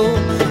tomorrow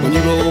when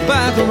you roll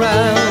back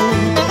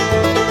around.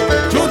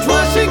 George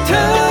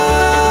Washington,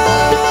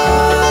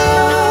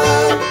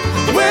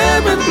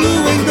 wearing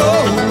blue and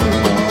gold,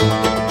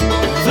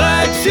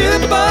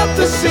 flagship of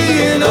the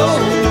CNO.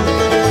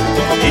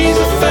 He's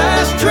a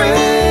fast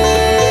train,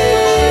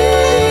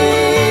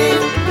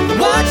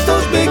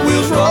 those big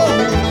wheels roll.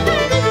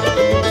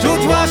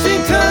 George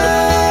Washington,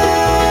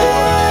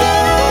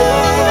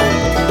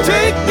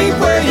 take me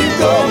where you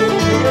go.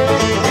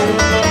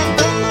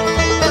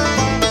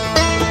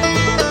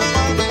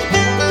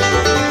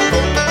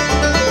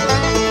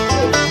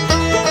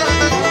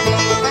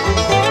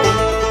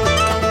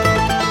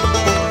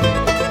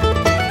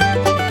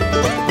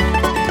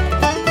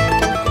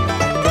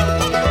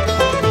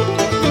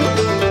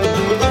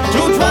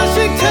 George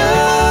Washington,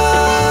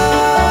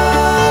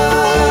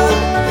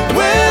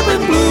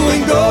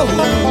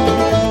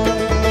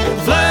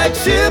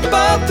 flagship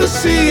of the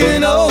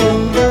CNO.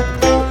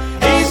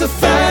 He's a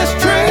fast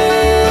train,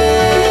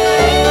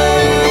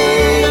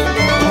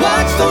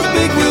 watch those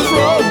big wheels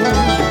roll.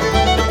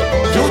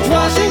 George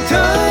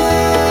Washington,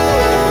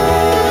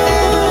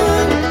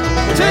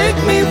 take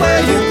me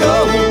where you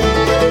go.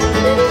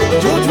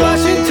 George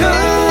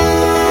Washington,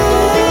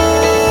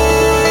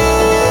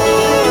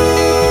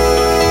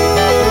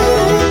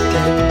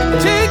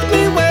 take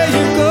me where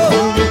you go.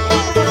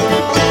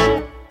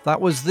 That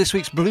was this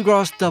week's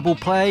Bluegrass Double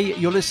Play.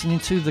 You're listening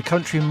to The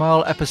Country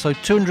Mile, episode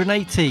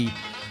 280.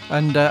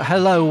 And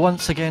hello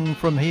once again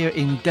from here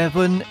in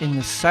Devon, in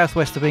the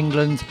southwest of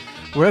England.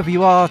 wherever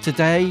you are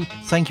today,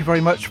 thank you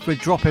very much for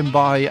dropping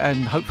by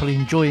and hopefully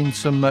enjoying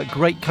some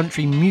great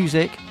country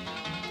music.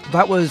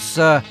 That was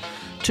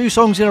 2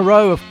 songs in a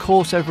row, of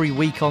course, every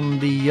week on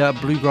the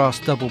Bluegrass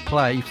Double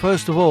Play.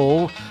 First of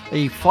all,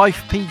 a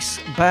 5-piece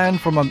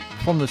band from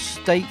the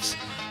States.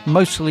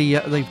 Mostly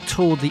they've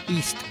toured the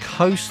East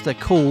Coast. They're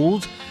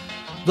called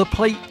The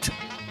Plate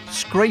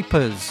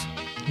Scrapers.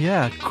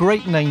 Yeah,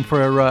 great name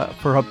for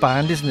a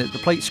band, isn't it? The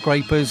Plate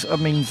Scrapers. That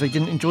means they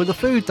didn't enjoy the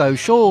food, though,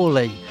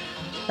 surely.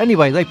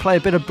 Anyway, they play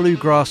a bit of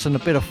bluegrass and a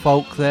bit of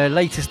folk. Their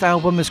latest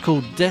album is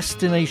called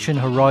Destination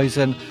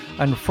Horizon,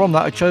 and from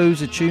that I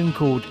chose a tune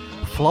called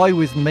Fly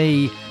With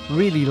Me.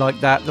 Really like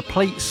that.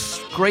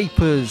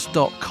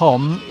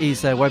 theplatescrapers.com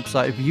is their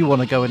website if you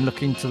want to go and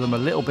look into them a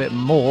little bit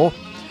more.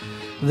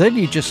 Then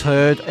you just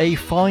heard a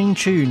fine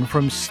tune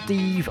from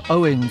Steve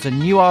Owens, a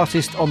new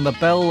artist on the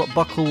Bell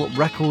Buckle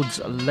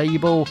Records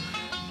label.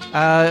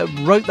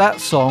 Wrote that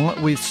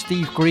song with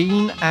Steve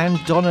Green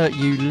and Donna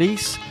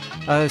Ulisse.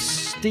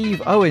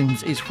 Steve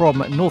Owens is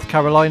from North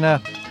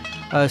Carolina.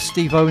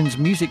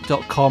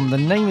 SteveOwensMusic.com. The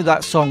name of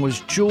that song was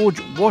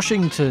George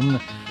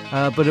Washington.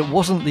 But it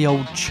wasn't the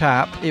old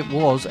chap, it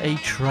was a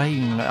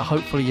train.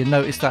 Hopefully you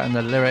noticed that in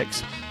the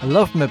lyrics. I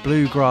love my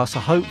bluegrass, so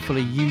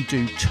hopefully you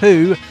do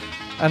too.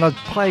 And I'd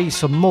play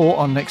some more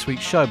on next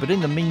week's show. But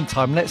in the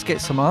meantime, let's get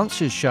some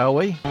answers, shall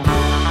we?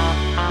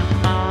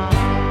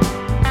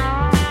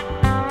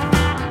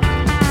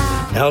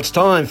 Now it's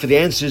time for the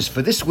answers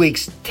for this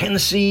week's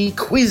Tennessee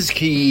Quiz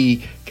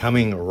Key,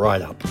 coming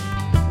right up.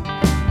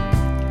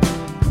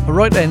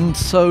 Alright then,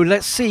 so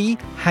let's see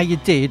how you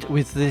did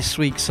with this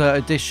week's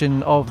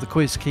edition of the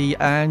Quiz Key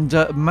and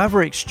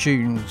Mavericks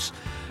tunes.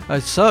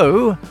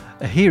 So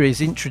here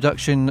is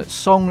introduction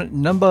song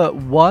number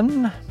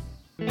 1.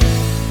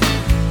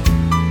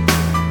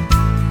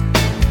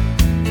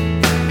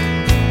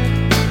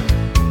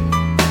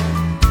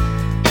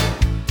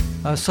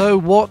 So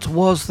what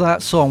was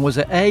that song? Was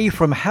it A,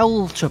 From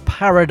Hell to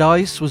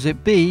Paradise? Was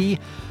it B,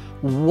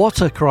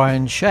 What a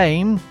Crying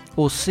Shame?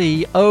 Or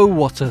C, Oh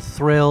What a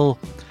Thrill?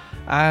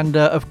 And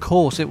of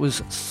course it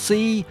was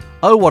C,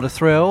 Oh What a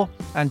Thrill.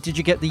 And did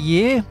you get the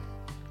year?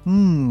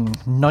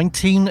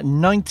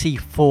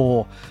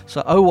 1994.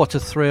 So Oh What a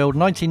Thrill,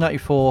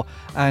 1994.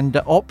 And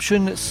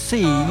option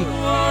C.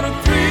 What a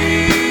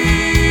thrill,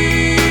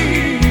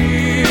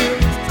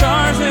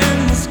 stars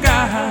in the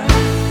sky,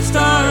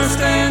 stars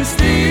stand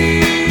still.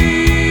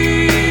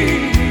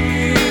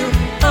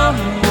 Oh,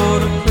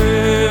 what a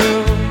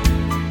thrill.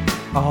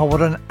 Oh,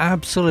 what an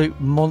absolute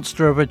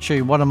monster of a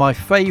tune. One of my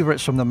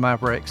favourites from the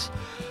Mavericks.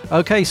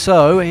 Okay,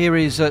 so here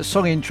is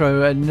song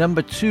intro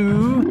number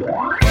 2.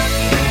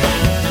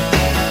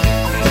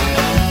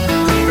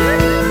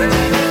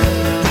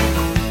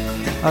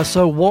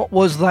 So what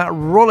was that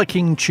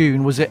rollicking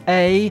tune? Was it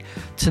A,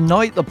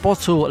 Tonight the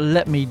Bottle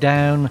Let Me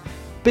Down?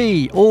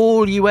 B,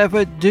 All You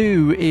Ever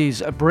Do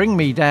Is Bring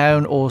Me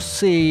Down? Or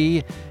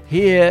C,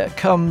 Here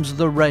Comes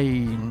the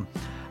Rain?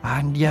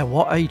 And yeah,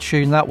 what a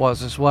tune that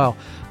was as well.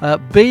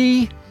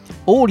 B,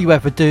 All You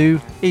Ever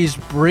Do Is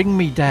Bring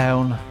Me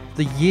Down.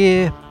 The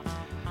year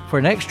for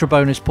an extra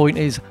bonus point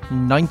is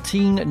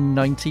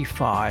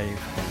 1995.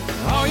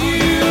 All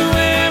you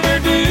ever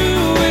do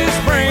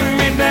is bring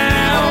me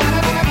down,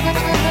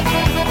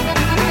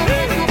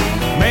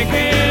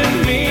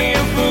 making me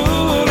a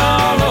fool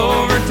all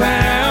over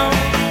town.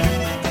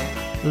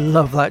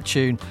 Love that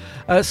tune.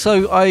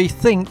 So I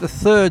think the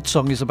third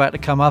song is about to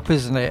come up,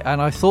 isn't it? And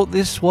I thought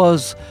this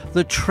was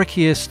the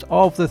trickiest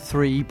of the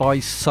 3 by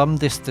some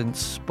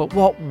distance. But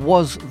what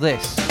was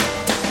this?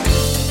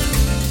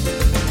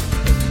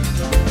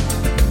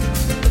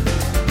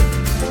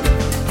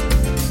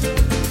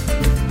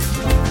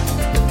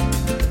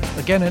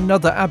 Again,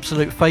 another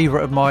absolute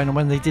favourite of mine, and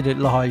when they did it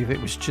live, it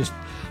was just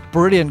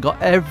brilliant.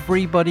 Got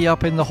everybody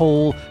up in the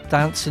hall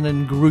dancing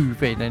and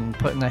grooving and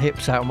putting their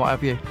hips out and what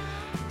have you.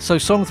 So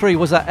song 3,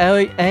 was that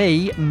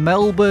A,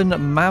 Melbourne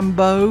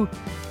Mambo,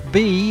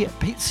 B,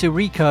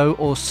 Pizzerico,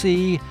 or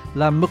C,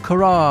 La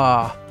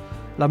Mucura?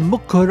 La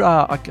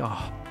Mucura.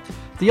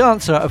 The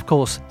answer, of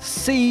course,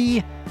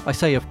 C. I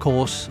say of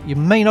course, you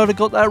may not have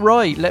got that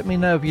right. Let me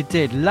know if you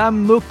did. La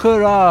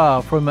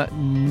Mucura from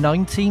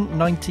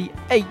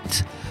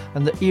 1998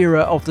 and the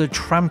era of the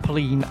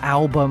Trampoline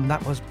album.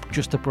 That was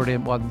just a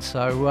brilliant one.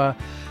 So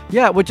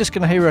yeah, we're just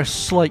going to hear a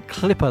slight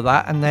clip of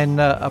that and then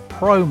a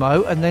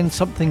promo and then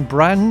something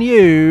brand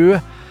new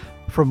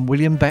from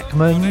William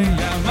Beckman.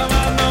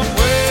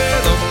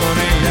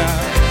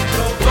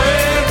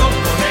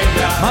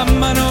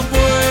 Mamá, no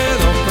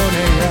puedo con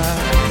ella,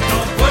 no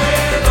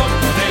puedo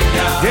con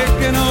ella, es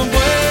que no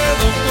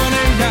puedo con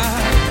ella,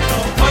 no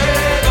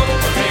puedo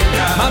con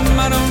ella,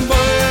 mamá, no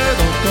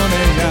puedo con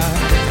ella,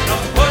 no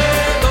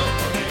puedo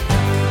con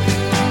ella.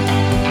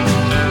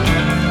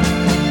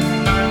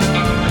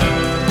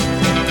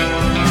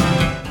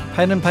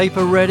 Pen and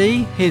paper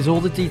ready? Here's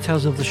all the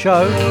details of the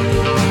show.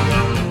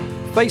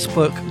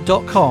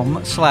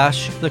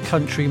 Facebook.com/The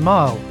Country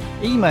Mile.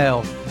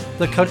 Email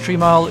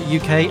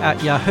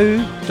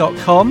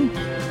thecountrymileuk@yahoo.com.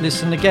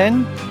 Listen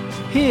again,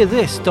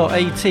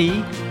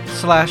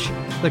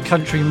 hearthis.at/The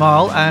Country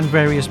Mile and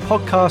various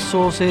podcast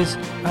sources,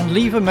 and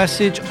leave a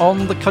message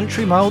on the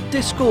Country Mile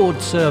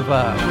Discord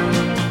server.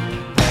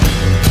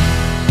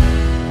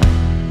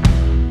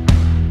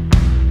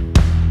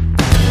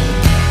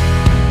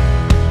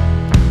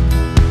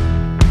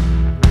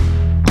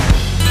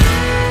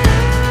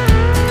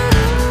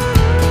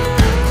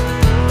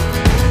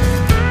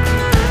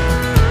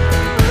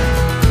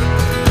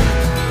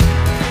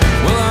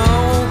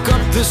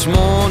 This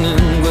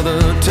morning with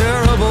a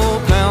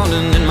terrible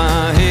pounding in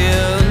my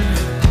head,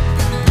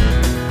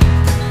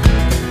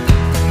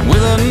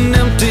 with an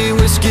empty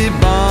whiskey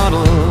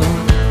bottle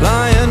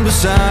lying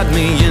beside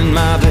me in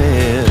my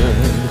bed,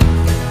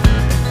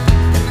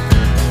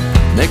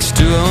 next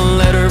to a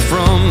letter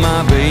from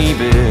my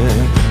baby.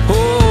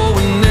 Oh,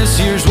 and this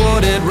here's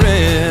what it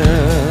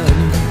read.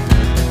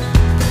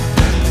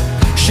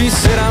 She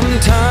said, I'm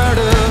tired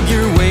of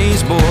your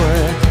ways,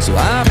 boy, so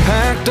I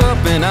packed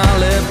up and I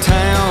left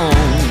town.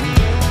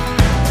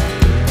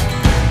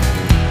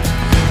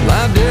 Well,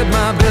 I did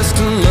my best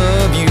to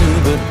love you,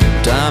 but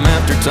time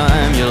after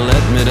time you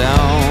let me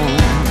down.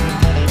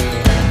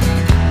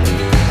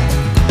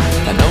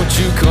 And don't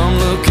you come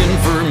looking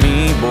for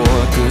me,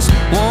 boy, 'cause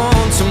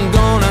once I'm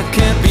gone I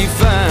can't be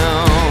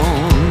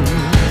found.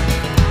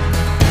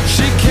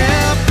 She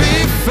can't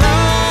be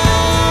found.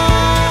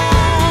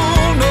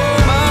 Oh,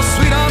 my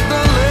sweetheart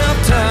done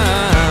left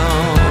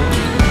town.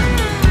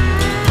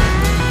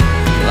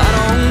 Well, I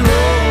don't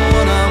know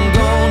what I'm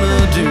gonna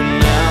do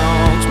now,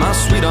 'cause my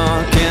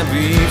sweetheart can't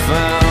be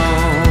found.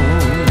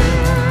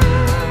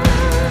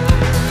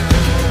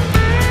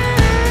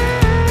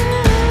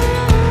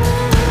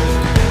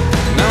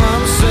 Now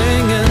I'm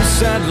singing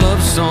sad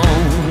love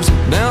songs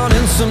down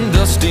in some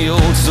dusty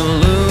old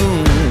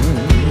saloon,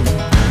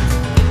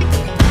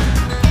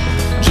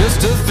 just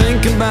to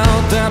think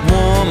about that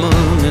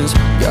woman has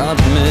got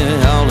me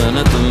howling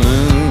at the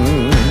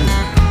moon.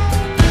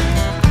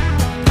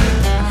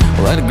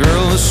 Well, that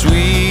girl is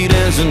sweet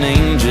as an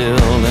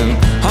angel and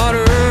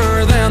hotter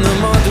than the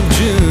month of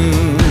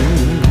June.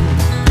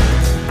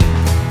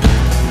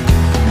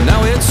 Now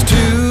it's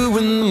 2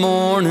 in the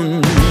morning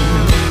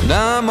and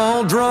I'm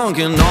all drunk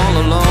and all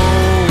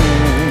alone.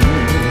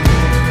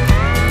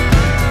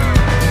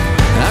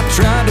 I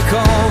tried to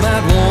call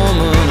that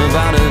woman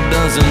about a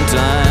dozen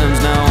times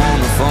now on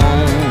the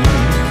phone.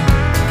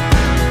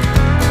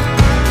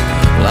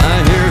 Well, I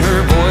hear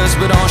her voice,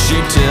 but all she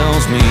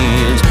tells me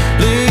is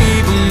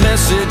leave a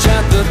message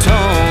at the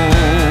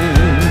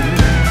tone.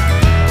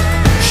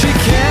 She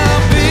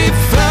can't be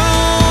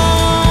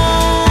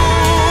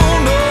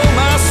found. Oh,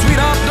 my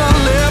sweetheart done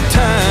left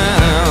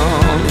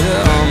town.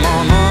 Yeah,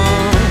 mama.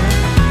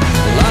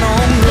 Well, I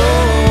don't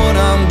know what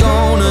I'm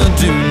gonna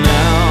do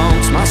now,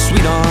 'cause my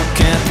sweetheart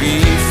can't be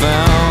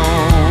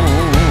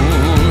found.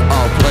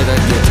 I'll play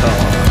that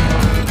guitar.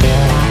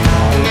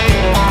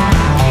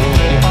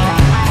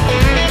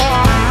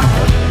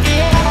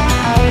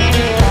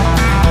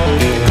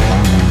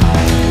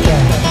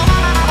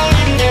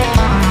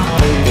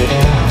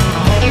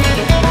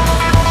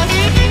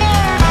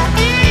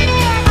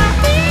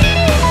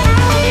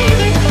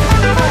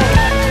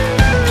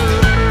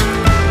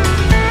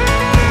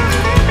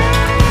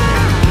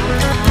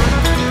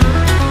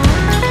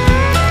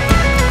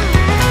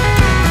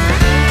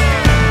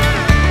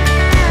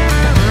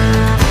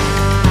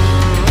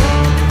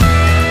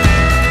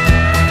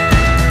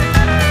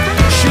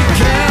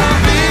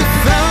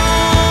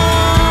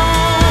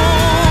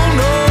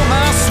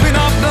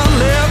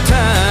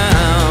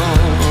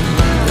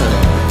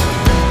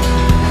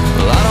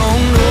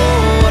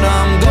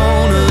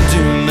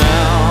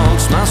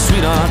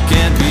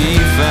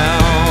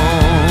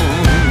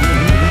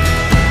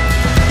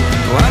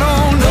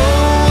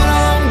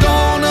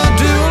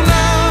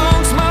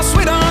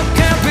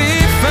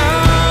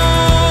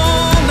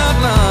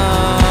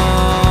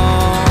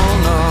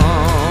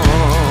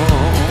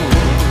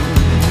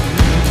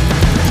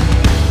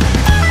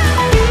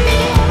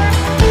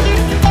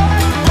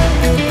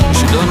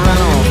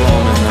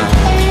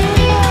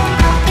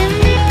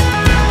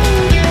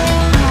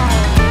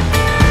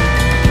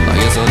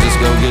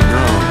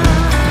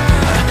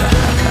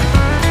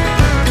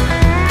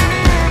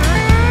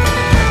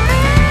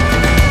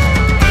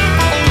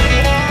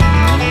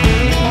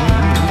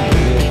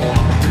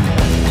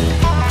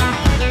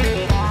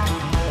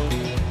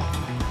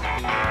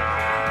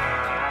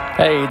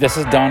 Hey, this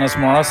is Donis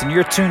Morris, and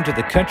you're tuned to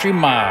the Country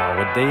Mile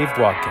with Dave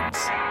Watkins.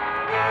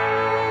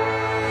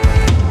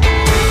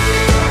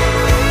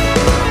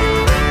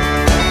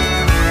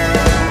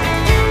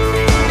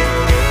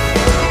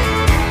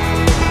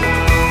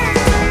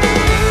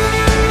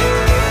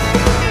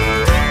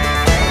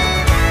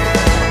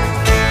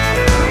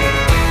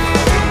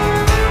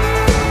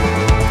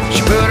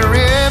 She put a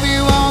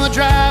review on the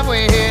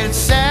driveway, headed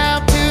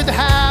south to the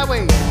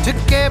highway,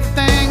 took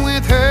everything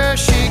with her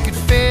she could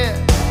fit.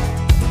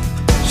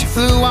 She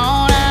flew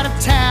on out of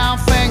town,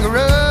 finger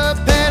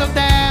up, pedal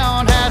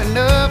down,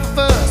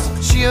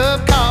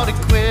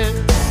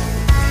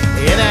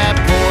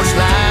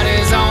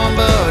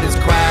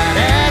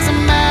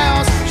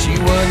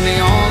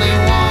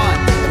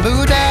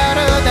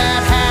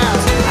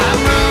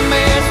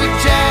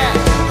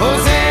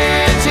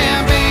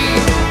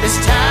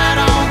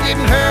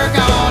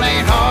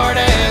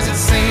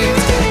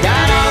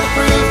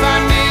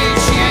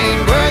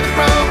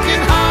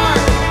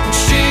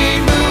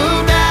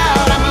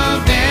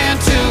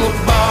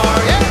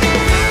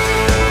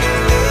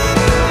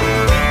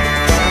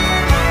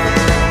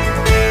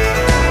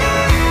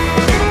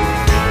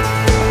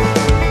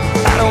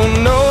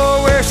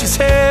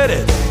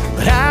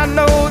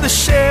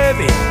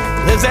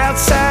 is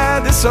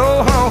outside this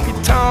old honky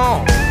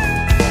tonk.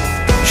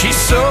 She's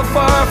so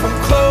far from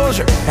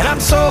closure, and I'm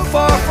so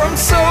far from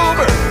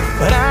sober,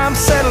 but I'm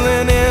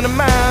settling into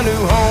my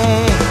new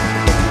home.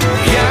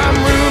 Yeah, I'm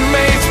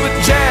roommates with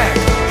Jack,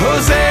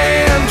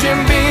 Jose, and Jim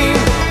Beam.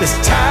 This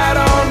tide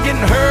on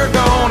getting her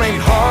gone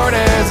ain't hard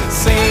as it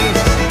seems.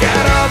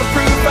 Got all the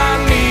proof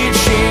I need,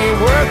 she ain't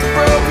worth a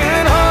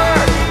broken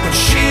heart. When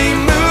she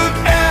moved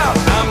out,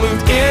 I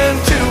moved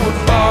into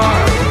a bar.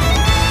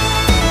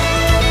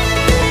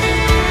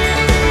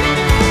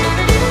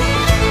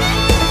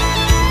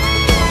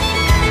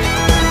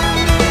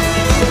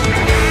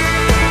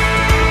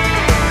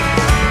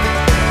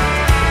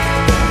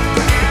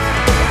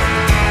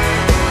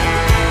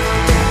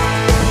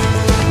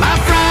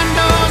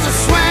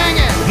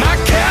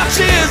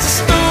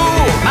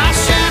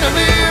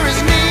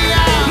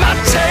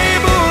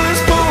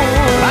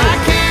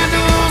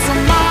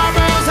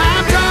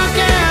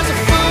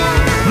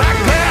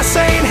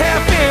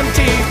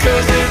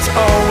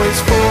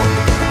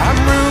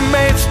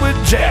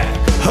 Jack,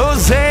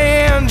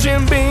 Jose, and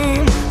Jim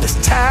Beam. This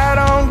tide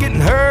on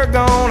getting her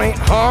gone ain't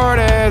hard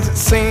as it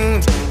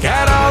seems.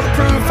 Got all the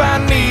proof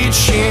I need,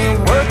 she ain't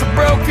worth a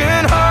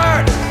broken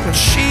heart. When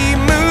she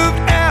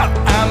moved out,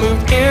 I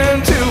moved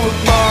into a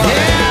bar.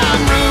 Yeah, I'm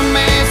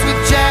roommates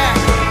with Jack,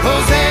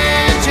 Jose,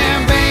 and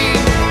Jim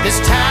Beam. This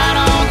tide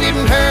on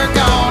getting her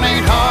gone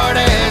ain't hard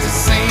as it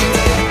seems.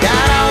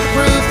 Got all the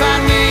proof I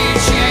need,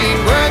 she ain't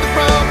worth a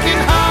broken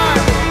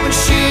heart. When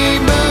she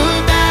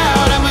moved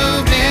out, I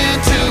moved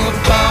into a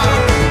bar.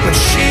 When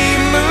she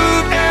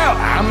moved out,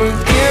 I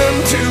moved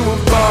into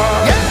a bar.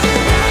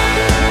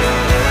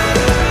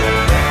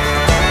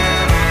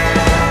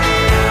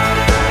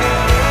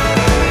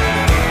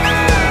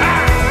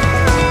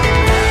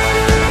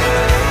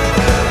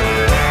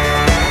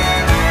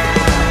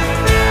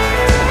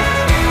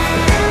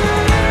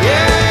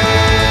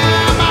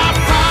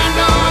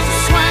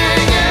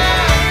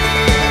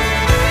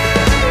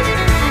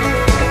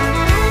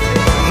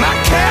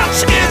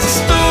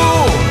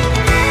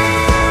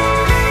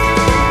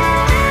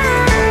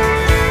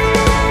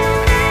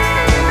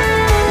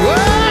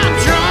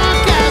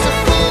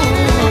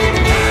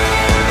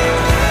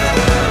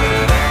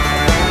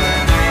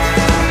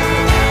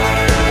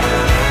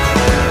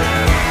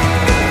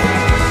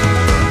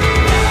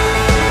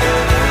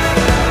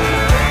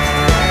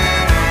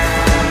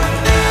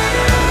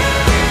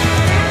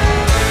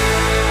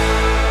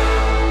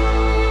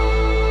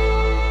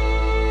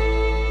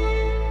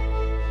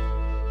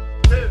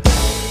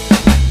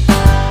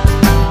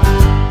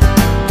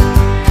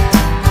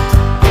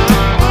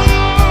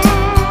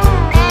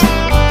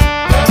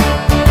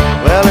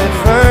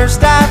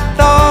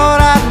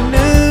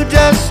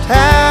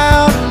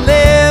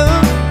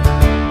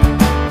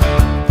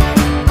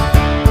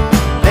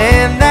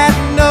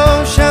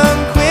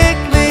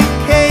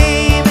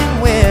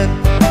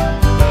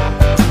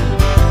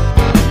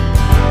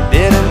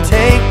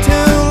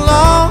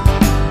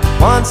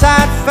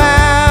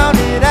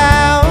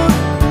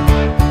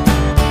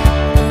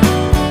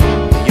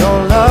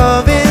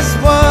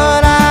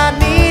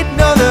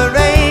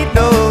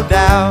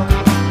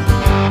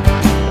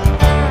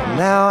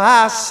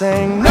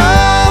 Saying no,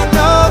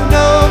 no,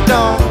 no,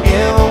 don't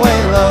give away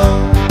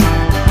love.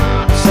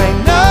 Say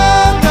no,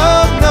 no,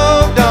 no,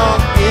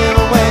 don't give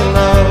away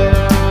love.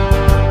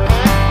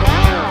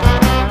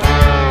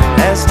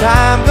 As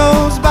time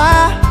goes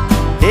by,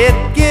 it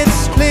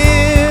gets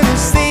clear to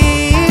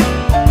see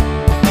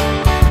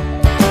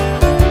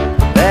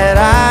that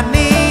I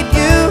need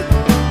you,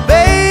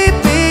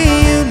 baby,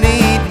 you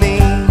need me.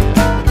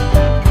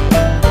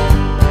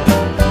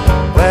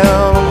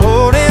 Well, I'm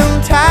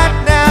holding tight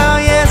now,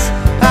 yes,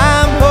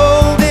 I'm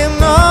holding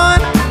on.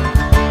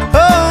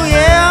 Oh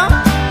yeah,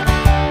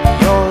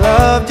 your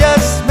love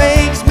just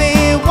makes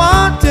me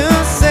want to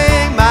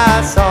sing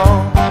my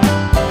song.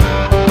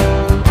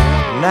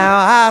 Now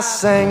I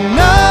sing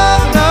no,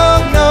 no,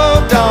 no,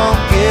 don't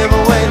give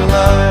away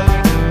love.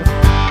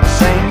 I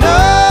say no,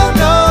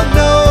 no,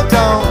 no,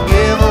 don't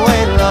give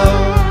away love.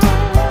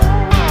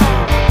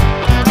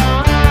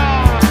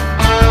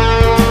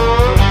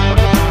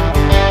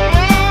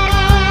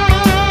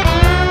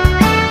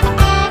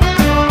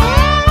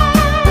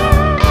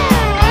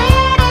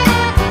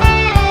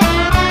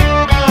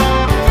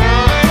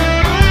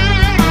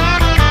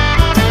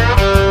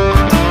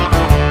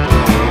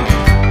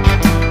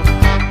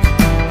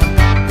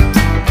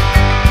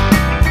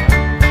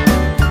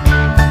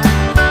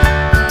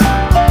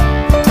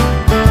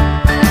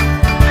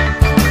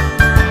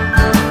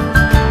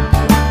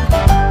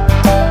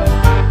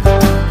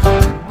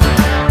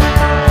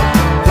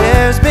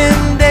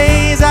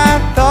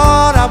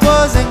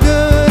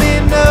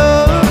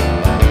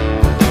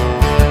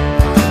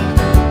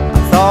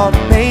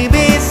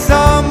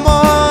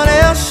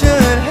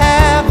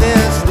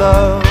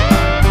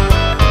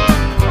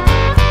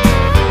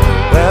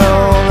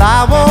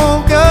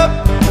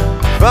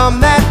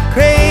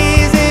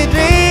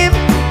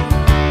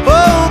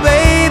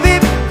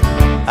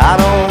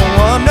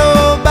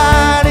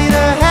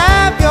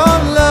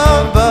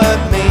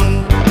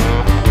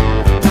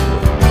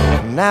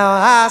 Now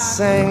I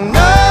sing, no,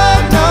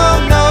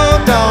 no,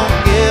 no, don't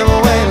give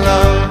away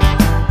love.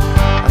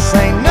 I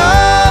say,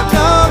 no,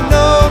 no,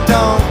 no,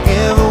 don't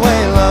give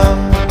away love.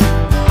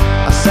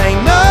 I say,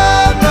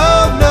 no,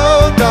 no,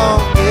 no,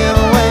 don't give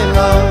away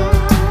love.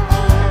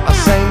 I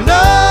say,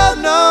 no,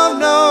 no,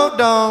 no,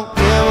 don't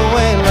give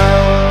away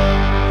love.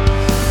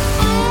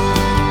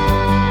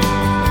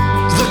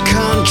 The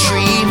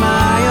Country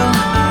Mile.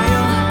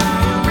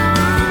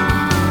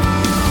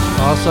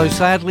 So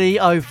sadly,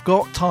 I've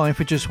got time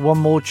for just one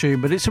more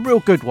tune, but it's a real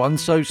good one,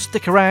 so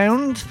stick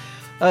around.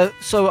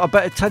 So I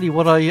better tell you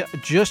what I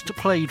just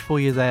played for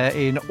you there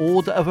in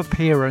order of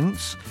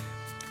appearance.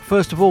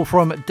 First of all,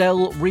 from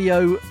Del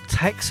Rio,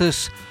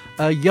 Texas,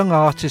 a young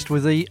artist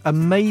with an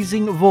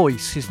amazing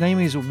voice. His name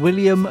is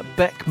William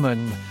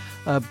Beckman.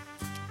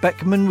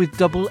 Beckman with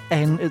double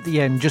N at the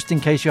end, just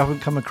in case you haven't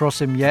come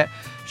across him yet.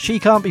 She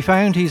Can't Be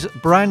Found, his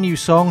brand new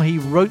song. He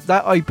wrote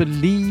that, I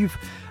believe,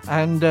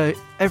 and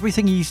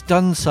everything he's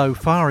done so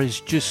far is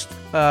just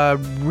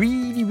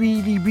really,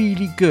 really,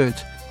 really good.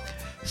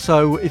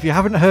 So if you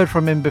haven't heard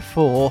from him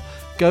before,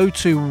 go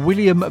to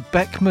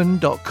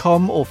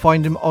williambeckman.com or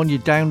find him on your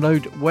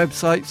download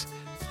websites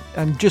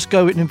and just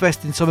go and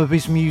invest in some of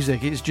his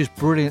music. It's just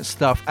brilliant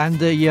stuff. And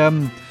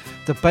the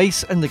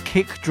bass and the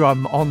kick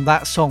drum on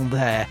that song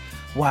there,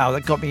 wow,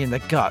 that got me in the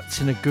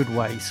guts in a good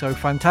way. So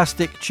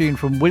fantastic tune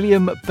from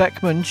William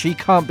Beckman, She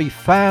Can't Be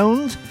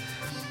Found.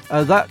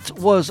 That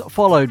was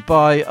followed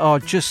by our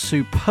just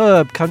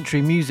superb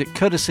country music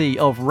courtesy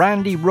of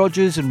Randy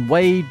Rogers and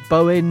Wade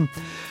Bowen.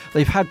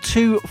 They've had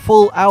 2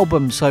 full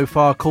albums so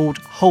far called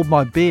Hold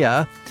My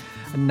Beer,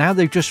 and now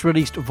they've just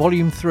released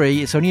Volume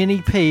 3. It's only an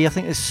EP, I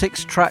think there's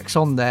 6 tracks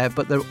on there,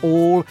 but they're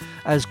all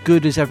as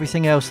good as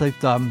everything else they've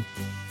done.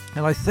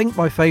 And I think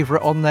my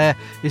favourite on there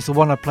is the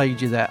one I played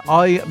you there.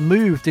 I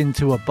Moved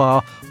Into a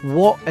Bar.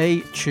 What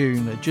a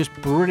tune. Just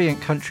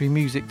brilliant country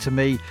music to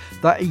me.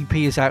 That EP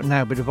is out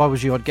now, but if I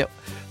was you, I'd get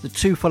the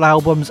 2 full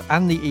albums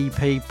and the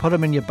EP, put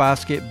them in your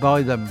basket,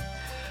 buy them.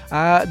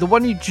 The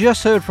one you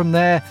just heard from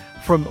there,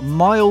 from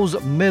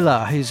Miles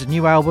Miller, his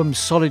new album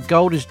Solid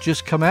Gold has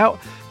just come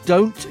out.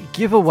 Don't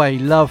Give Away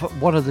Love,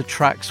 one of the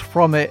tracks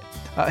from it.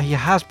 He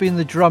has been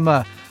the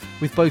drummer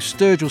with both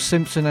Sturgill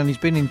Simpson and he's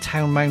been in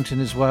Town Mountain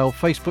as well.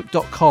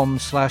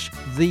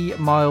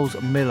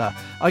 Facebook.com/TheMilesMiller.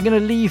 I'm going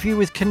to leave you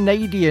with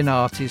Canadian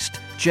artist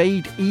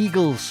Jade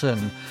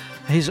Eagleson.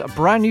 His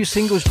brand new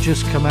single's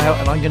just come out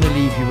and I'm going to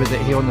leave you with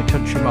it here on the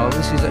Country Mile.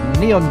 This is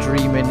Neon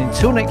Dreamin'.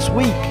 Until next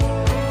week,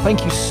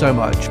 thank you so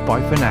much.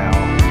 Bye for now.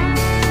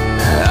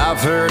 I've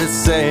heard it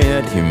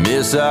said you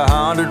miss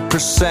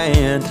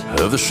 100%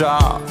 of the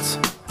shots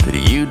that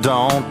you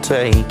don't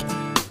take.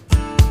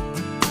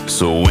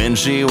 So when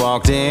she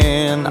walked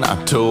in, I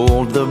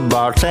told the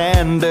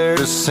bartender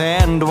to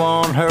send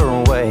one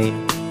her way.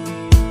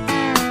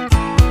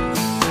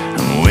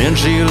 And when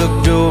she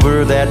looked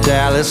over, that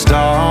Dallas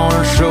star on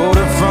her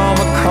shoulder from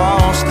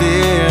across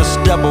this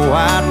double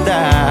wide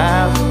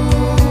dive,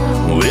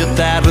 with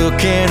that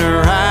look in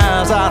her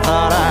eyes, I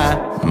thought I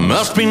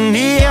must be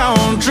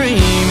neon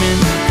dreaming,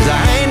 'cause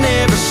I ain't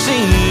never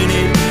seen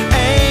it.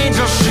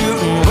 Angels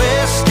shooting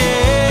whiskey,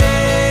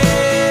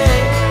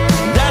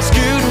 that's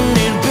scooting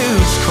in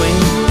boots,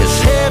 queen. It's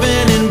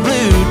heaven in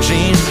blue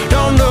jeans.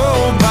 Don't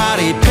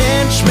nobody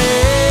pinch me.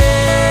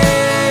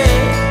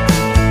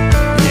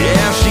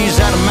 Yeah, she's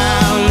out of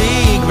my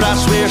league, but I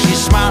swear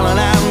she's smiling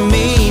at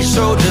me.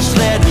 So just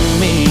let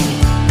me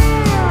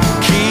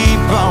keep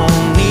on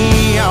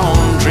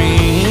neon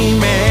dreaming.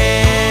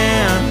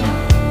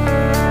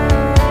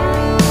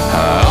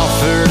 I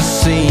offered a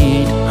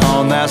seat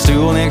on that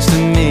stool next to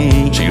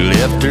me. She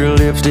left her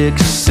lipstick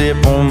to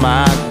sip on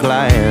my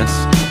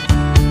glass.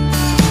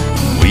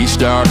 We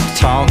started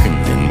talking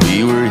and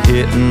we were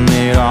hitting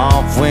it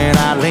off when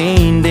I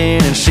leaned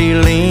in and she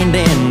leaned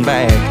in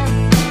back.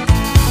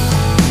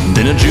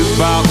 Then a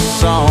jukebox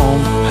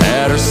song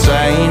had her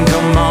saying,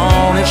 come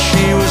on, and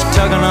she was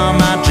tugging on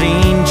my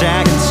jean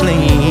jacket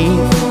sleeve.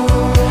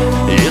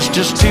 It's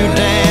just too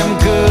damn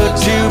good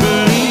to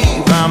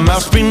believe. I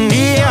must be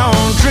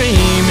neon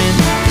dreaming,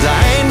 'cause I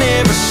ain't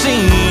never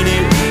seen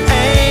it.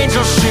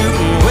 Angels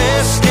shooting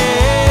whiskey,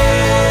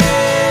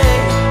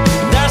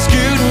 that's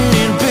scooting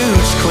in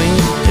boots,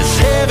 queen. It's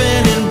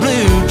heaven in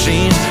blue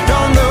jeans.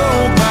 Don't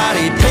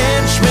nobody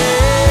pinch me.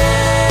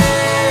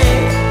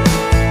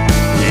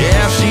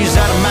 Yeah, she's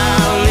out of my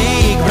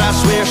league, but I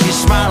swear she's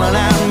smiling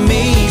at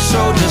me. So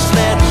just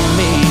let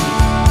me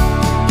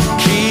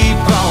keep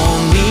on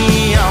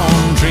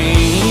neon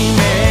dreaming.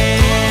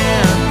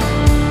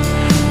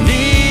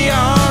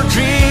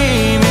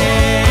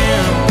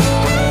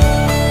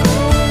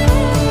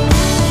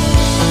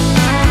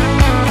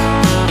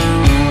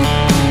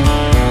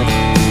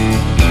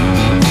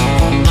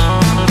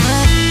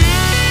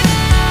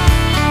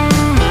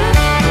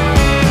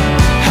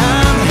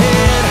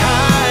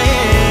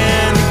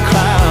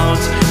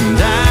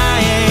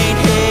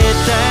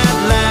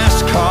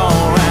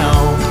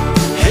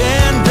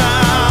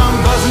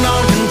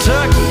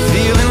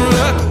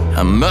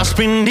 must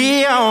be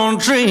neon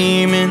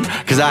dreaming,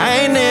 'cause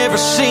I ain't never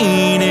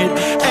seen it.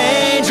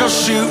 Angels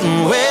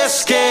shooting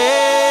whiskey,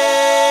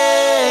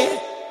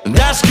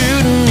 that's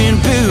scooting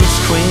in